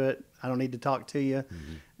 and I'll do it. I don't need to talk to you.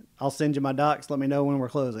 I'll send you my docs. Let me know when we're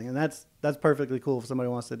closing. And that's perfectly cool if somebody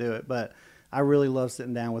wants to do it. But I really love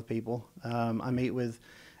sitting down with people. I meet with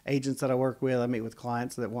agents that I work with. I meet with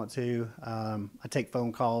clients that want to. I take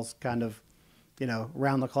phone calls kind of,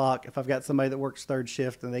 round the clock. If I've got somebody that works third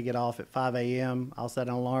shift and they get off at 5 a.m., I'll set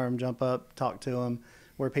an alarm, jump up, talk to them,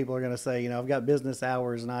 where people are going to say, I've got business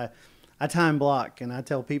hours, and I time block, and I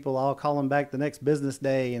tell people I'll call them back the next business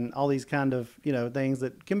day, and all these kind of, things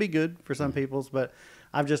that can be good for some people's, but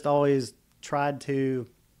I've just always tried to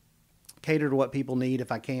cater to what people need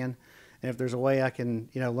if I can. And if there's a way I can,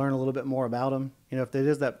 learn a little bit more about them, if it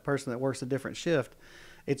is that person that works a different shift,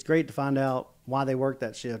 it's great to find out why they work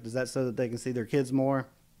that shift. Is that so that they can see their kids more?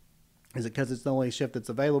 Is it because it's the only shift that's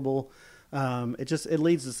available? It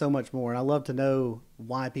leads to so much more. And I love to know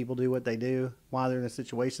why people do what they do, why they're in the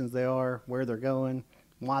situations they are, where they're going,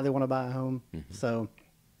 why they want to buy a home. So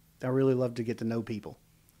I really love to get to know people.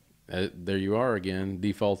 There you are again,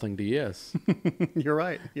 defaulting to yes. You're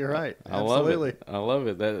right. You're right. I Absolutely. love it. I love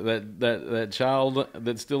it. That child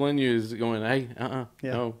that's still in you is going, hey, Yeah.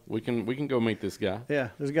 no, we can go meet this guy. Yeah,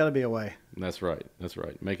 there's got to be a way. That's right. That's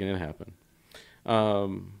right. Making it happen.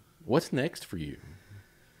 What's next for you?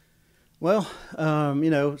 Well,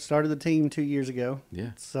 started the team 2 years ago.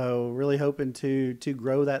 Yeah. So really hoping to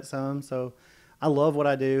grow that some. So I love what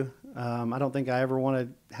I do. I don't think I ever want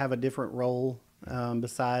to have a different role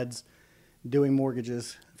besides doing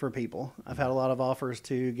mortgages for people. I've had a lot of offers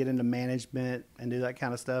to get into management and do that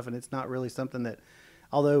kind of stuff, and it's not really something that,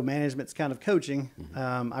 although management's kind of coaching,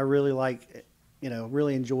 I really like,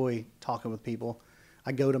 really enjoy talking with people.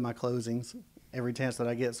 I go to my closings every chance that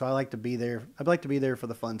I get, so I like to be there. I'd like to be there for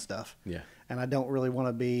the fun stuff. Yeah. And I don't really want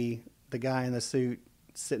to be the guy in the suit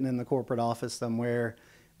sitting in the corporate office somewhere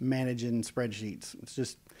managing spreadsheets. It's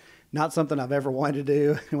just not something I've ever wanted to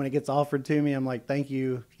do. And when it gets offered to me, I'm like, thank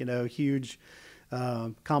you, huge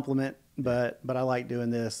compliment, but I like doing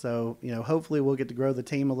this. So, hopefully we'll get to grow the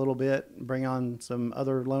team a little bit, bring on some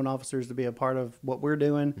other loan officers to be a part of what we're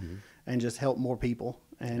doing, and just help more people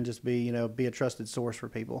and just be a trusted source for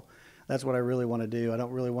people. That's what I really want to do. I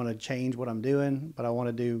don't really want to change what I'm doing, but I want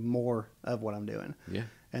to do more of what I'm doing. Yeah.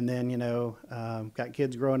 And then, got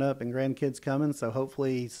kids growing up and grandkids coming. So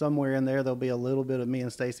hopefully somewhere in there, there'll be a little bit of me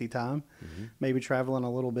and Stacy time, maybe traveling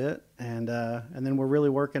a little bit. And then we're really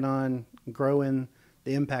working on growing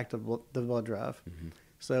the impact of the blood drive.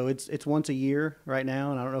 So it's once a year right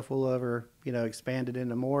now. And I don't know if we'll ever, expand it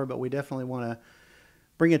into more, but we definitely want to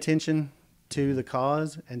bring attention to the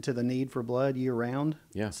cause and to the need for blood year round.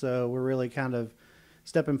 Yeah. So we're really kind of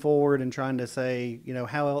stepping forward and trying to say,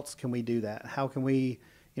 how else can we do that? How can we,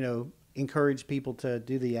 encourage people to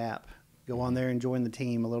do the app, go on there and join the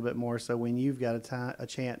team a little bit more. So when you've got a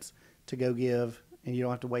chance to go give and you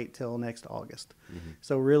don't have to wait till next August.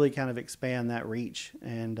 So really kind of expand that reach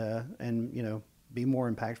and be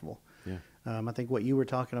more impactful. Yeah. I think what you were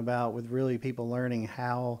talking about with really people learning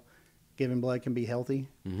how giving blood can be healthy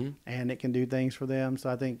and it can do things for them. So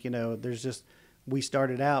I think, we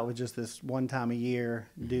started out with just this one time a year,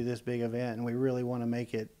 do this big event, and we really want to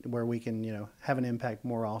make it where we can, have an impact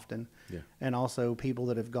more often. Yeah. And also people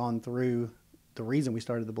that have gone through the reason we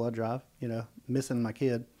started the blood drive, missing my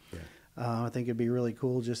kid. Yeah. I think it'd be really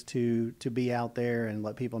cool just to be out there and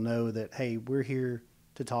let people know that, hey, we're here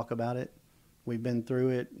to talk about it. We've been through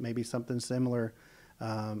it, maybe something similar.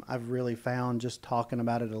 I've really found just talking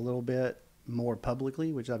about it a little bit more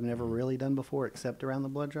publicly, which I've never really done before except around the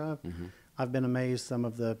blood drive. I've been amazed some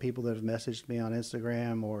of the people that have messaged me on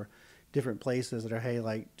Instagram or different places that are, hey,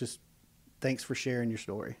 like, just thanks for sharing your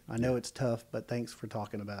story. I know it's tough, but thanks for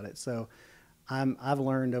talking about it. So I've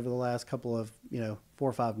learned over the last couple of, 4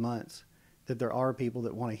 or 5 months that there are people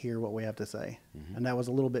that want to hear what we have to say. And that was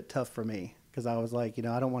a little bit tough for me because I was like,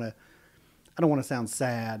 I don't want to sound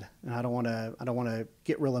sad, and I don't want to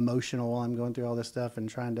get real emotional while I'm going through all this stuff and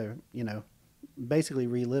trying to, basically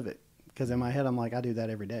relive it. Because in my head, I'm like, I do that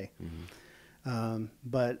every day.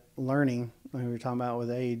 But learning, when we were talking about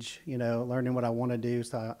with age, learning what I want to do.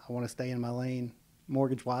 So I want to stay in my lane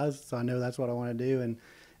mortgage wise. So I know that's what I want to do.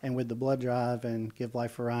 And with the blood drive and Give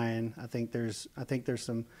Life for Ryan, I think there's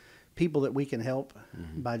some people that we can help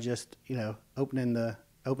by just, opening the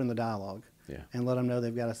dialogue. Yeah. And let them know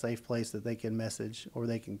they've got a safe place that they can message or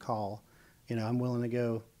they can call. I'm willing to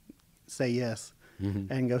go say yes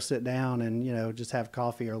and go sit down and, just have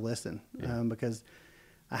coffee or listen. Because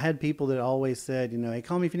I had people that always said, hey,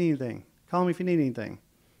 call me if you need anything. Call me if you need anything.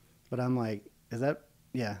 But I'm like,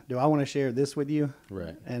 do I want to share this with you?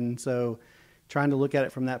 Right. And so trying to look at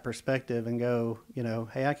it from that perspective and go,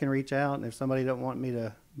 hey, I can reach out. And if somebody don't want me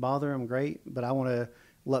to bother them, great. But I want to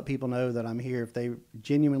let people know that I'm here. If they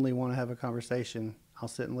genuinely want to have a conversation, I'll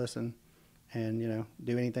sit and listen and,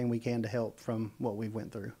 do anything we can to help from what we've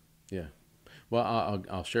went through. Yeah. Well,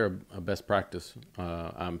 I'll share a best practice.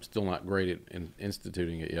 I'm still not great at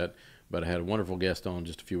instituting it yet, but I had a wonderful guest on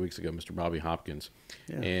just a few weeks ago, Mr. Bobby Hopkins,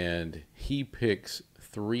 and he picks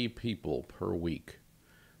 3 people per week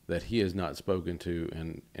that he has not spoken to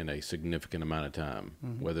in a significant amount of time,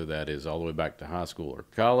 whether that is all the way back to high school or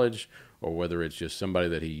college, or whether it's just somebody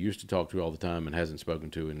that he used to talk to all the time and hasn't spoken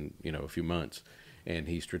to in a few months. And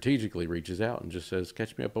he strategically reaches out and just says,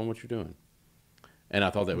 catch me up on what you're doing. And I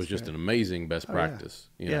thought that was just an amazing best practice.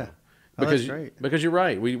 Yeah. Because, that's great. because you're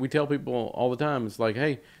right. We tell people all the time, it's like,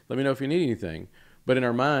 hey, let me know if you need anything. But in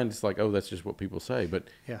our mind, it's like, oh, that's just what people say. But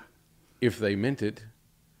if they meant it,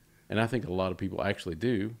 and I think a lot of people actually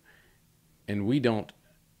do, and we don't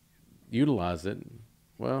utilize it,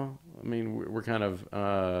 well, I mean, we're kind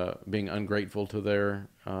of being ungrateful to their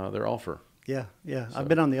offer. Yeah, yeah. So, I've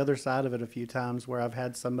been on the other side of it a few times where I've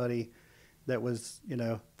had somebody that was,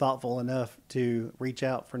 thoughtful enough to reach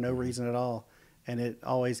out for no reason at all. And it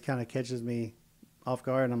always kind of catches me off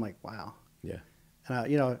guard. And I'm like, wow. yeah. And I,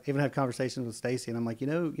 even have conversations with Stacy and I'm like,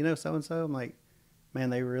 so-and-so, I'm like, man,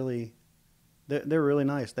 they're really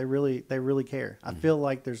nice. They really care. I feel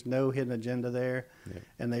like there's no hidden agenda there. Yeah.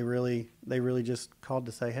 And they really just called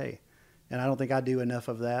to say, hey, and I don't think I do enough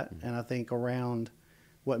of that. And I think around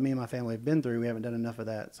what me and my family have been through, we haven't done enough of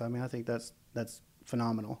that. So, I mean, I think that's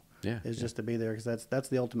phenomenal. Yeah. Just to be there, because that's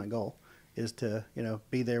the ultimate goal, is to,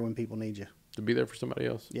 be there when people need you. To be there for somebody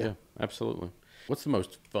else. Yeah. Absolutely. What's the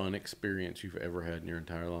most fun experience you've ever had in your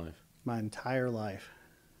entire life? My entire life.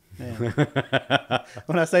 Man.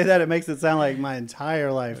 When I say that, it makes it sound like my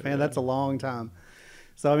entire life. Man, that's a long time.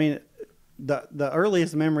 So, I mean, the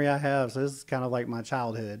earliest memory I have, so this is kind of like my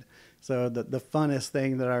childhood. So the funnest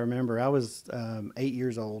thing that I remember, I was 8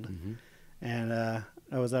 years old, and I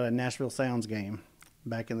was at a Nashville Sounds game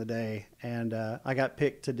back in the day, and I got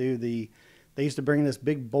picked to do they used to bring this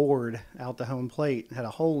big board out to home plate, had a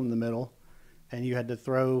hole in the middle, and you had to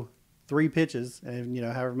throw 3 pitches, and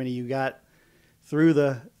however many you got through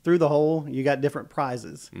the hole, you got different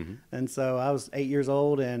prizes. And so I was 8 years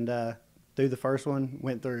old, and threw the first one,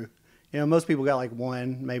 went through. Most people got like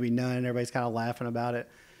 1, maybe none. Everybody's kind of laughing about it.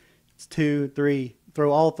 It's 2, 3,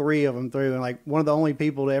 throw all 3 of them through. And like one of the only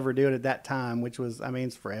people to ever do it at that time, which was, I mean,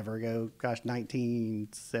 it's forever ago, gosh,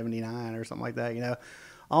 1979 or something like that,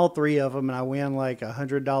 all 3 of them. And I win like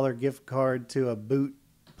 $100 gift card to a boot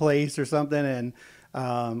place or something.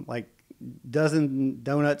 And like dozen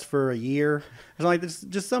donuts for a year. It's like, it's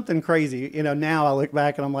just something crazy. Now I look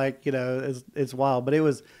back and I'm like, it's wild, but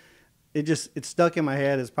it stuck in my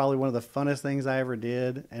head as probably one of the funnest things I ever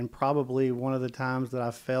did, and probably one of the times that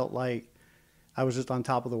I felt like I was just on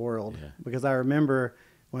top of the world. Yeah. Because I remember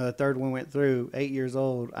when the third one went through, 8 years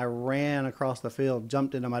old, I ran across the field,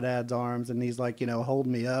 jumped into my dad's arms, and he's like,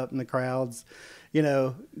 holding me up, and the crowd's,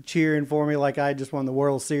 cheering for me like I just won the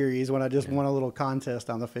World Series when I just won a little contest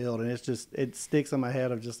on the field. And it sticks in my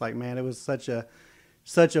head of just like, man, it was such a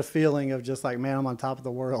feeling of just like, man, I'm on top of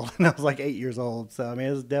the world. And I was like 8 years old. So, I mean,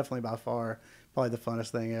 it was definitely by far probably the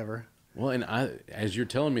funnest thing ever. Well, and as you're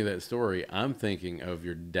telling me that story, I'm thinking of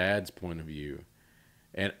your dad's point of view.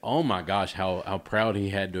 And oh my gosh, how proud he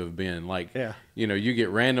had to have been. Like, you get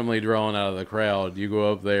randomly drawn out of the crowd, you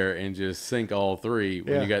go up there and just sink all 3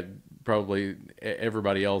 when you got probably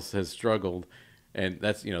everybody else has struggled. And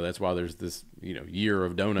that's why there's this, year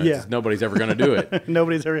of donuts. Yeah. Nobody's ever going to do it.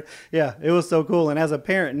 Nobody's ever. Yeah, it was so cool. And as a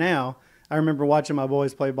parent now, I remember watching my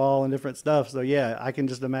boys play ball and different stuff. So yeah, I can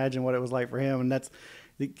just imagine what it was like for him. And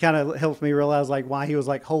it kind of helps me realize like why he was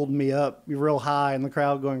like holding me up real high and the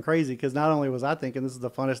crowd going crazy. Because not only was I thinking this is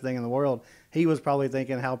the funnest thing in the world, he was probably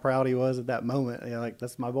thinking how proud he was at that moment. Like,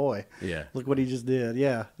 that's my boy. Yeah. Look what he just did.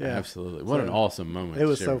 Yeah. Absolutely. What an awesome moment. It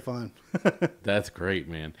was so fun. That's great,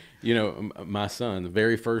 man. My son, the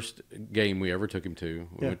very first game we ever took him to,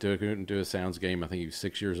 we went to a Sounds game. I think he was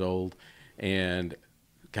 6 years old, and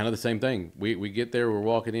kind of the same thing. We get there, we're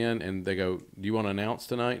walking in, and they go, "Do you want to announce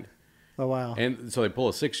tonight?" Oh wow! And so they pull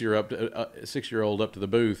a 6-year-old up to the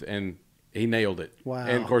booth, and he nailed it. Wow!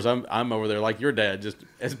 And of course, I'm over there like your dad, just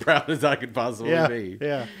as proud as I could possibly be.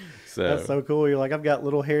 Yeah. So that's so cool. You're like, I've got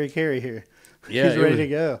little Harry Carey here. Yeah, he's ready to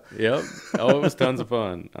go. Yep. Oh, it was tons of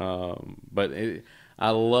fun. But I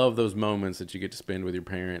love those moments that you get to spend with your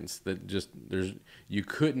parents. That just you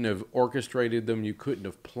couldn't have orchestrated them, you couldn't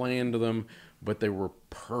have planned them, but they were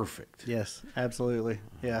perfect. Yes, absolutely.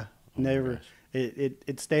 Yeah, never.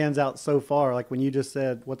 It stands out so far. Like when you just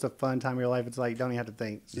said, "What's a fun time of your life?" It's like don't even have to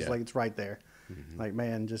think. It's just like it's right there. Like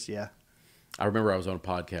man, just I remember I was on a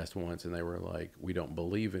podcast once, and they were like, "We don't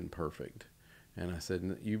believe in perfect." And I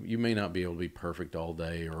said, you may not be able to be perfect all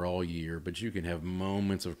day or all year, but you can have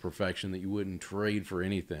moments of perfection that you wouldn't trade for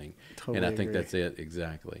anything. Totally and I think agree. that's it,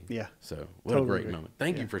 exactly. Yeah. So what totally a great agree. moment.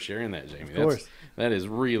 Thank you for sharing that, Jamie. Of course. That is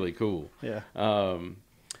really cool. Yeah.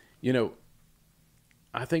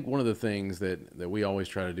 I think one of the things that we always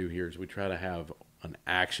try to do here is we try to have an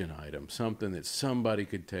action item, something that somebody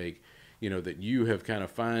could take, that you have kind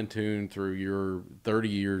of fine-tuned through your 30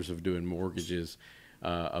 years of doing mortgages,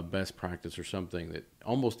 a best practice or something that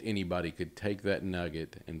almost anybody could take that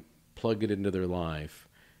nugget and plug it into their life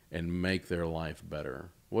and make their life better.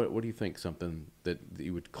 What do you think something that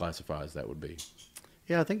you would classify as that would be?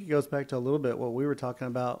 Yeah, I think it goes back to a little bit what we were talking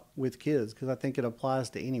about with kids, because I think it applies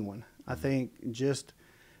to anyone. I think just,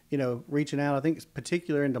 reaching out, I think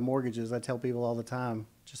particular into mortgages, I tell people all the time,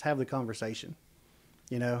 just have the conversation,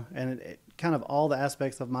 and it kind of all the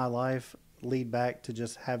aspects of my life lead back to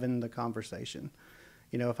just having the conversation.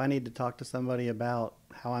 You know, if I need to talk to somebody about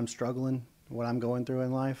how I'm struggling, what I'm going through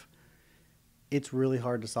in life, it's really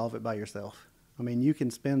hard to solve it by yourself. I mean, you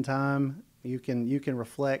can spend time, you can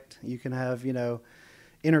reflect, you can have, you know,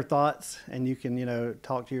 inner thoughts, and you can, you know,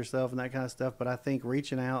 talk to yourself and that kind of stuff. But I think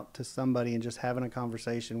reaching out to somebody and just having a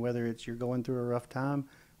conversation, whether it's you're going through a rough time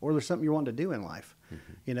or there's something you want to do in life.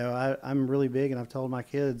 Mm-hmm. You know, I'm really big, and I've told my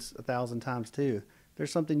kids 1,000 times too,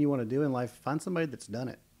 there's something you want to do in life, find somebody that's done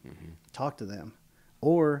it. Mm-hmm. Talk to them.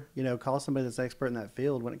 Or, you know, call somebody that's expert in that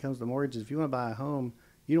field. When it comes to mortgages, if you want to buy a home,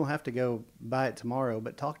 you don't have to go buy it tomorrow,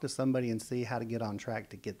 but talk to somebody and see how to get on track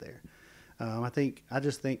to get there. I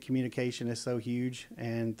just think communication is so huge,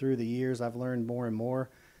 and through the years I've learned more and more.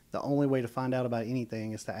 The only way to find out about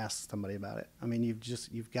anything is to ask somebody about it. I mean,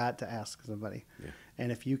 you've got to ask somebody. Yeah.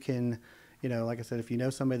 And if you can, you know, like I said, if you know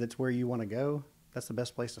somebody that's where you want to go, that's the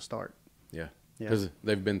best place to start. Yeah. Because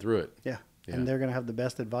they've been through it. Yeah. And they're going to have the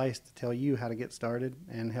best advice to tell you how to get started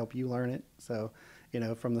and help you learn it. So, you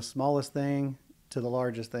know, from the smallest thing to the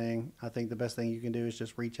largest thing, I think the best thing you can do is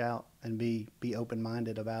just reach out and be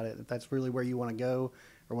open-minded about it. If that's really where you want to go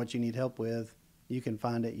or what you need help with, you can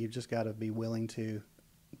find it. You've just got to be willing to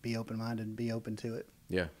be open-minded and be open to it.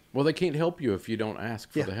 Yeah. Well, they can't help you if you don't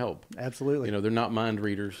ask for the help. Absolutely. You know, they're not mind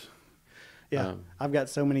readers. Yeah. I've got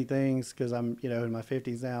so many things because I'm, you know, in my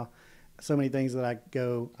 50s now, so many things that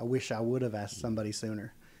I wish I would have asked somebody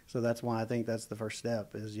sooner. So that's why I think that's the first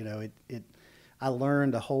step is, you know, I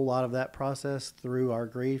learned a whole lot of that process through our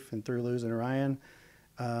grief and through losing Ryan,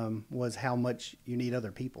 was how much you need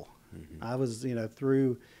other people. Mm-hmm. I was, you know,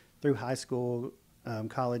 through high school,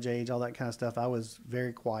 college age, all that kind of stuff, I was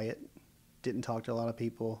very quiet, didn't talk to a lot of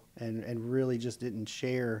people, and really just didn't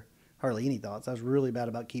share hardly any thoughts. I was really bad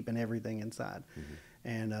about keeping everything inside. Mm-hmm.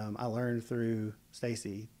 And I learned through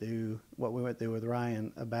Stacy, through what we went through with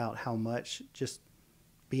Ryan, about how much just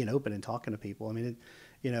being open and talking to people. I mean,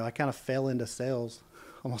 you know, I kind of fell into sales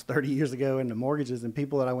almost 30 years ago into mortgages, and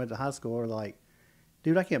people that I went to high school are like,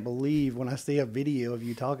 dude, I can't believe when I see a video of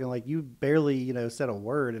you talking, like you barely, you know, said a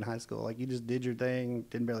word in high school. Like you just did your thing,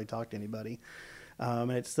 didn't barely talk to anybody.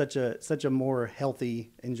 And it's such a more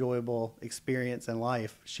healthy, enjoyable experience in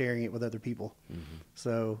life, sharing it with other people. Mm-hmm.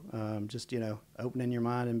 So just, you know, opening your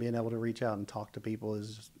mind and being able to reach out and talk to people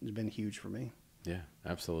has been huge for me. Yeah,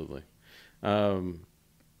 absolutely.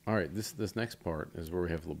 All right, this next part is where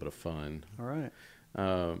we have a little bit of fun. All right.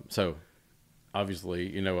 So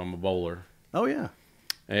obviously, you know, I'm a bowler. Oh, yeah.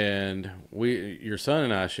 And your son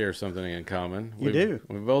and I share something in common. We do.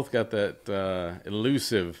 We both got that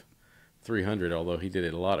elusive 300, although he did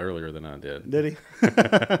it a lot earlier than I did. Did he?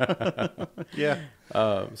 Yeah.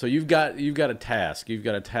 So you've got a task. You've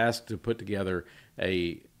got a task to put together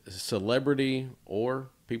a celebrity or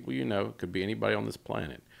people you know, could be anybody on this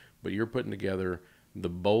planet, but you're putting together the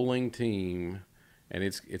bowling team, and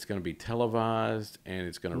it's going to be televised, and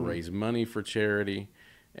it's going to raise money for charity,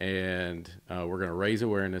 and we're going to raise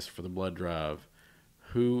awareness for the blood drive.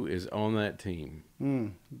 Who is on that team?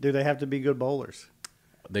 Do they have to be good bowlers?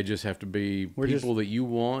 They just have to be people that you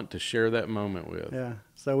want to share that moment with. Yeah.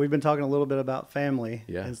 So we've been talking a little bit about family.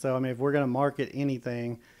 Yeah. And so, I mean, if we're going to market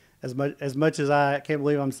anything, as much as I can't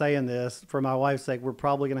believe I'm saying this, for my wife's sake, we're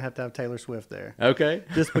probably going to have Taylor Swift there. Okay.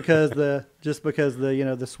 Just because the you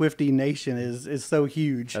know, the Swiftie nation is so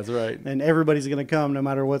huge. That's right. And everybody's going to come no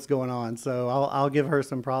matter what's going on. So I'll give her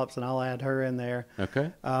some props and I'll add her in there.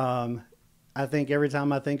 Okay. I think every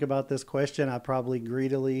time I think about this question, I probably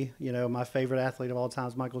greedily, you know, my favorite athlete of all time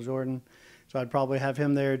is Michael Jordan. So I'd probably have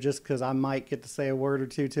him there just because I might get to say a word or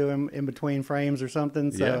two to him in between frames or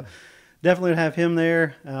something. So definitely have him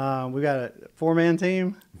there. We got a 4-man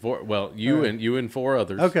team. You and 4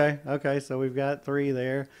 others. Okay. So we've got 3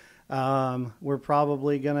 there. We're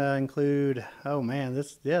probably going to include,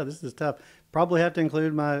 this is tough. Probably have to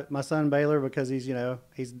include my son Baylor because he's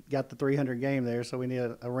got the 300 game there. So we need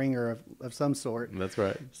a ringer of some sort. That's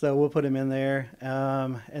right. So we'll put him in there.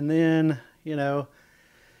 And then, you know,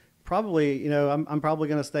 probably, you know, I'm probably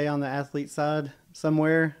going to stay on the athlete side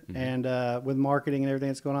somewhere. Mm-hmm. And with marketing and everything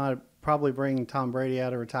that's going on, I'd probably bring Tom Brady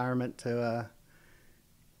out of retirement to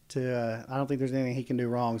I don't think there's anything he can do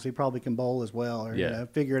wrong. So he probably can bowl as well or you know,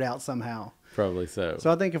 figure it out somehow. Probably so.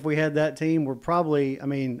 So I think if we had that team, we're probably, I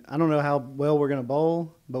mean, I don't know how well we're going to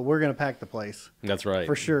bowl, but we're going to pack the place. That's right.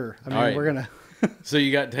 For sure. I mean, we're going to. So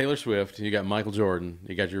you got Taylor Swift, you got Michael Jordan,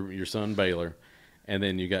 you got your son Baylor, and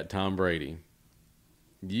then you got Tom Brady.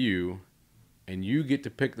 You get to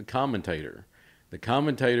pick the commentator. The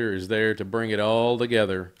commentator is there to bring it all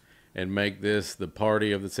together and make this the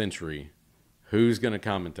party of the century. Who's going to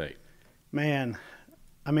commentate? Man,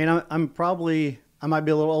 I mean, I'm probably I might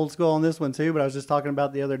be a little old school on this one too, but I was just talking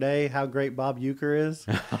about the other day how great Bob Uecker is.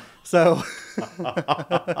 So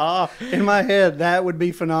in my head, that would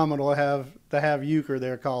be phenomenal to have Uecker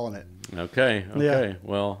there calling it. Okay. Yeah.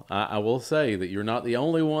 Well, I will say that you're not the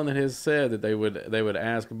only one that has said that they would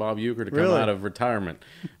ask Bob Uecker to come Really? out of retirement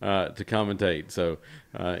to commentate. So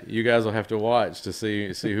you guys will have to watch to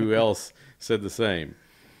see who else said the same.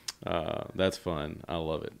 That's fun. I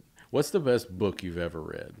love it. What's the best book you've ever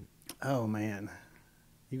read? Oh man,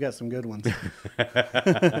 you got some good ones.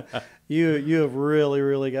 You have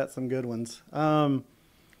really got some good ones.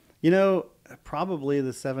 Probably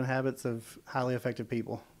the 7 Habits of Highly Effective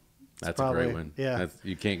People. That's a great one. Yeah.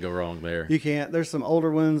 You can't go wrong there. You can't. There's some older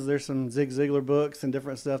ones. There's some Zig Ziglar books and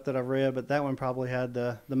different stuff that I've read, but that one probably had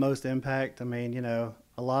the most impact. I mean, a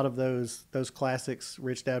lot of those classics,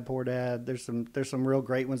 Rich Dad, Poor Dad, there's some real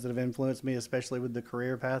great ones that have influenced me, especially with the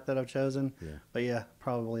career path that I've chosen. Yeah. But yeah,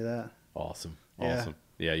 probably that. Awesome. Yeah.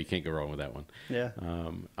 Yeah, you can't go wrong with that one. Yeah.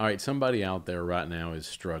 All right, somebody out there right now is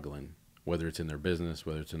struggling, whether it's in their business,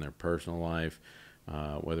 whether it's in their personal life,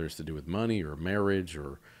 whether it's to do with money or marriage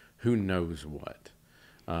or who knows what.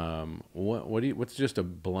 What's just a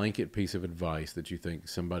blanket piece of advice that you think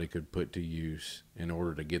somebody could put to use in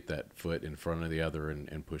order to get that foot in front of the other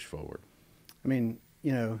and push forward? I mean,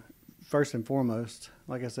 first and foremost,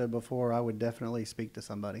 like I said before, I would definitely speak to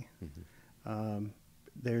somebody. Mm-hmm.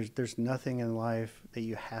 There's nothing in life that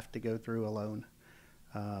you have to go through alone.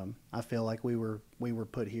 I feel like we were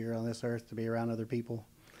put here on this earth to be around other people.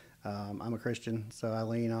 I'm a Christian, so I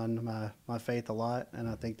lean on my faith a lot, and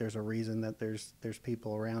I think there's a reason that there's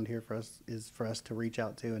people around here for us to reach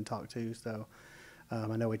out to and talk to. So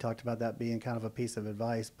I know we talked about that being kind of a piece of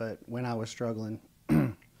advice, but when I was struggling,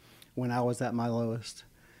 when I was at my lowest,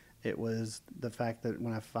 it was the fact that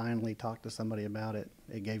when I finally talked to somebody about it,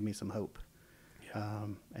 it gave me some hope. Yeah.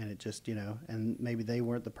 And it just, and maybe they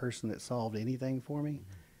weren't the person that solved anything for me,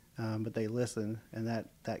 but they listened, and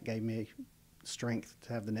that gave me strength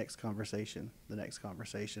to have the next conversation,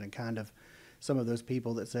 and kind of some of those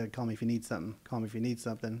people that said, call me if you need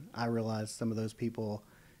something, I realized some of those people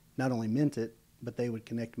not only meant it, but they would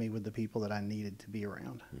connect me with the people that I needed to be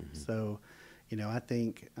around. Mm-hmm. So, I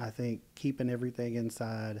think keeping everything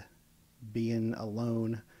inside, being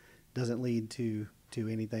alone, doesn't lead to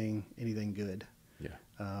anything good.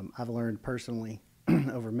 Yeah. I've learned personally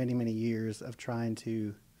over many years of trying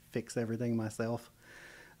to fix everything myself.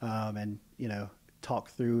 And talk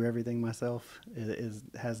through everything myself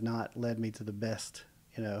has not led me to the best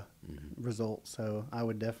result. So I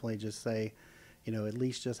would definitely just say, at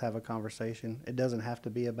least just have a conversation. It doesn't have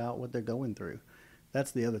to be about what they're going through.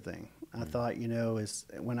 That's the other thing. I thought is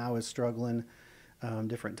when I was struggling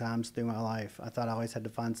different times through my life, I thought I always had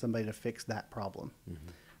to find somebody to fix that problem. Mm-hmm.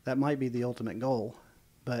 That might be the ultimate goal,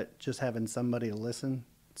 but just having somebody to listen,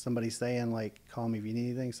 somebody saying like, call me if you need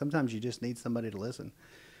anything. Sometimes you just need somebody to listen.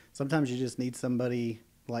 Sometimes you just need somebody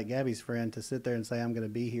like Gabby's friend to sit there and say, I'm going to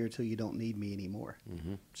be here till you don't need me anymore.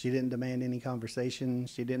 Mm-hmm. She didn't demand any conversation.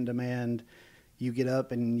 She didn't demand you get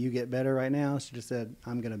up and you get better right now. She just said,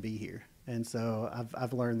 I'm going to be here. And so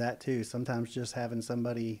I've learned that too. Sometimes just having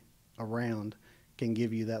somebody around can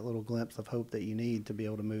give you that little glimpse of hope that you need to be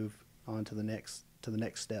able to move on to the next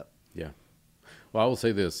step. Yeah. Well, I will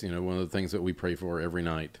say this, one of the things that we pray for every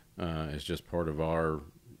night is just part of our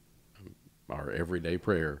everyday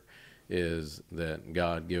prayer is that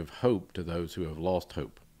God give hope to those who have lost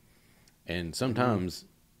hope. And sometimes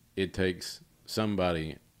it takes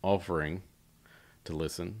somebody offering to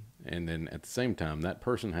listen, and then at the same time, that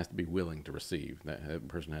person has to be willing to receive. That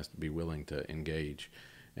person has to be willing to engage.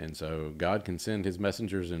 And so God can send his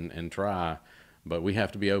messengers and try, but we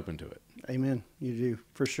have to be open to it. Amen. You do,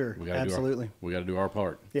 for sure. Absolutely. We got to do our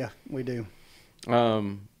part. Yeah, we do.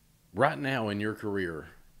 Right now in your career,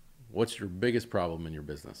 what's your biggest problem in your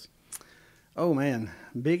business? Oh, man.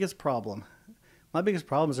 Biggest problem. My biggest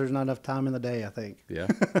problem is there's not enough time in the day, I think. Yeah.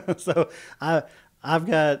 So I've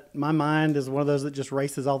got, my mind is one of those that just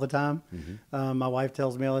races all the time. Mm-hmm. My wife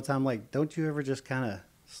tells me all the time, like, don't you ever just kind of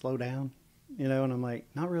slow down? And I'm like,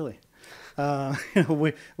 not really.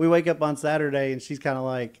 We wake up on Saturday and she's kind of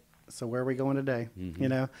like, so where are we going today?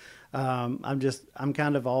 Mm-hmm. I'm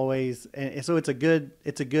kind of always, and so it's a good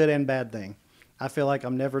and bad thing. I feel like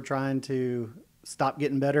I'm never trying to stop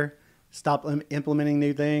getting better, stop implementing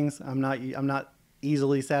new things. I'm not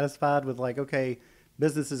easily satisfied with like, okay,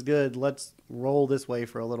 business is good. Let's roll this way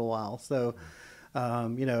for a little while. So,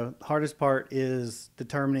 hardest part is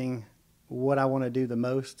determining what I want to do the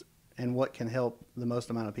most and what can help the most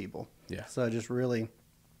amount of people. Yeah. So just really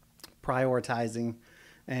prioritizing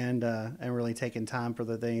and really taking time for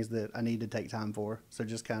the things that I need to take time for. So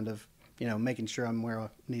just kind of, making sure I'm where I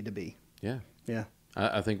need to be. Yeah. Yeah.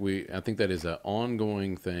 I think that is an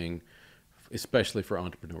ongoing thing, especially for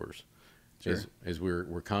entrepreneurs. Sure. Is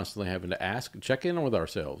we're constantly having to check in with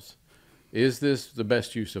ourselves. Is this the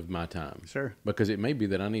best use of my time? Sure. Because it may be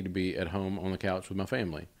that I need to be at home on the couch with my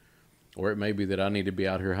family, or it may be that I need to be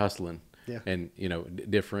out here hustling. Yeah. And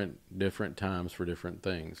different times for different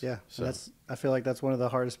things. Yeah. So I feel like that's one of the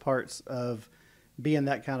hardest parts of being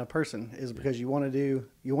that kind of person, is because you want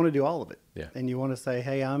to do all of it. Yeah. And you want to say,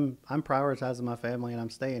 hey, I'm prioritizing my family and I'm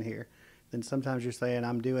staying here. Then sometimes you're saying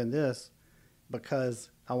I'm doing this because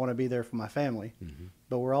I want to be there for my family,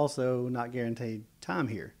 but we're also not guaranteed time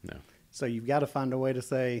here. No. So you've got to find a way to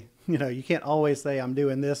say, you can't always say I'm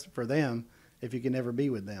doing this for them if you can never be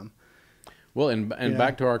with them. Well, and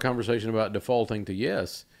back to our conversation about defaulting to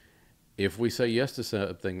yes, if we say yes to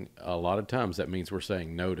something, a lot of times that means we're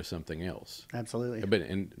saying no to something else. Absolutely.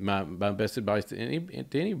 But my best advice to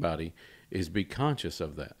anybody is be conscious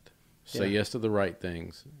of that. Say yes to the right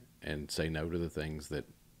things and say no to the things that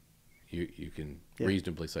you can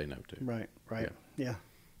reasonably say no to. Right. Yeah.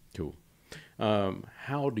 Cool.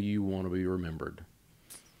 How do you want to be remembered?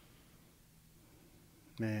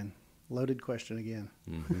 Man, loaded question again.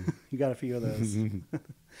 You got a few of those.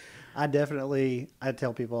 I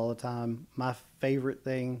tell people all the time, my favorite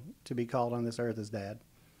thing to be called on this earth is dad.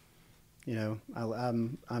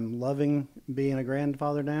 I'm loving being a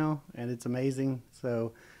grandfather now, and it's amazing.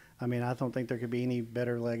 So, I don't think there could be any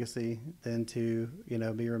better legacy than to,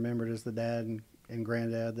 be remembered as the dad and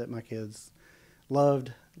granddad that my kids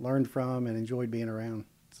loved, learned from, and enjoyed being around.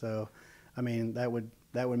 So, that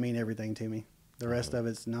would mean everything to me. The rest of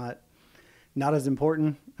it's not as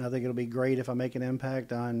important. I think it'll be great if I make an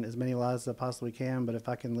impact on as many lives as I possibly can, but if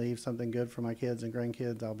I can leave something good for my kids and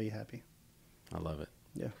grandkids, I'll be happy. I love it.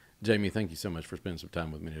 Yeah. Jamie, thank you so much for spending some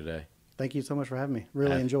time with me today. Thank you so much for having me.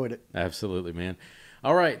 Really enjoyed it. Absolutely, man.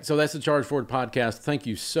 All right, so that's the Charge Forward podcast. Thank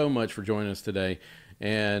you so much for joining us today,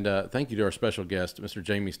 and thank you to our special guest, Mr.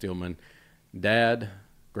 Jamie Steelman, dad,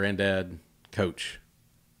 granddad, coach.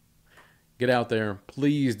 Get out there.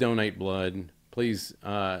 Please donate blood. Please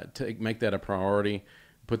make that a priority.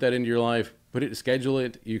 Put that into your life. Schedule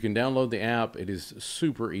it. You can download the app. It is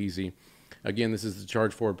super easy. Again, this is the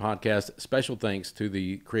Charge Forward podcast. Special thanks to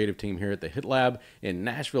the creative team here at the Hit Lab in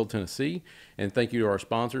Nashville, Tennessee. And thank you to our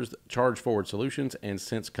sponsors, Charge Forward Solutions and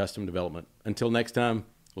Sense Custom Development. Until next time,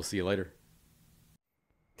 we'll see you later.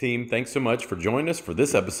 Team, thanks so much for joining us for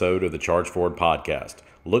this episode of the Charge Forward podcast.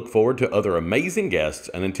 Look forward to other amazing guests.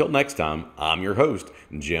 And until next time, I'm your host,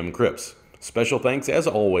 Jim Cripps. Special thanks, as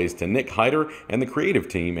always, to Nick Hyder and the creative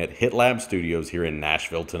team at Hit Lab Studios here in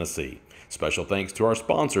Nashville, Tennessee. Special thanks to our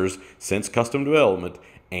sponsors, Sense Custom Development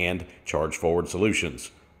and Charge Forward Solutions.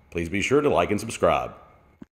 Please be sure to like and subscribe.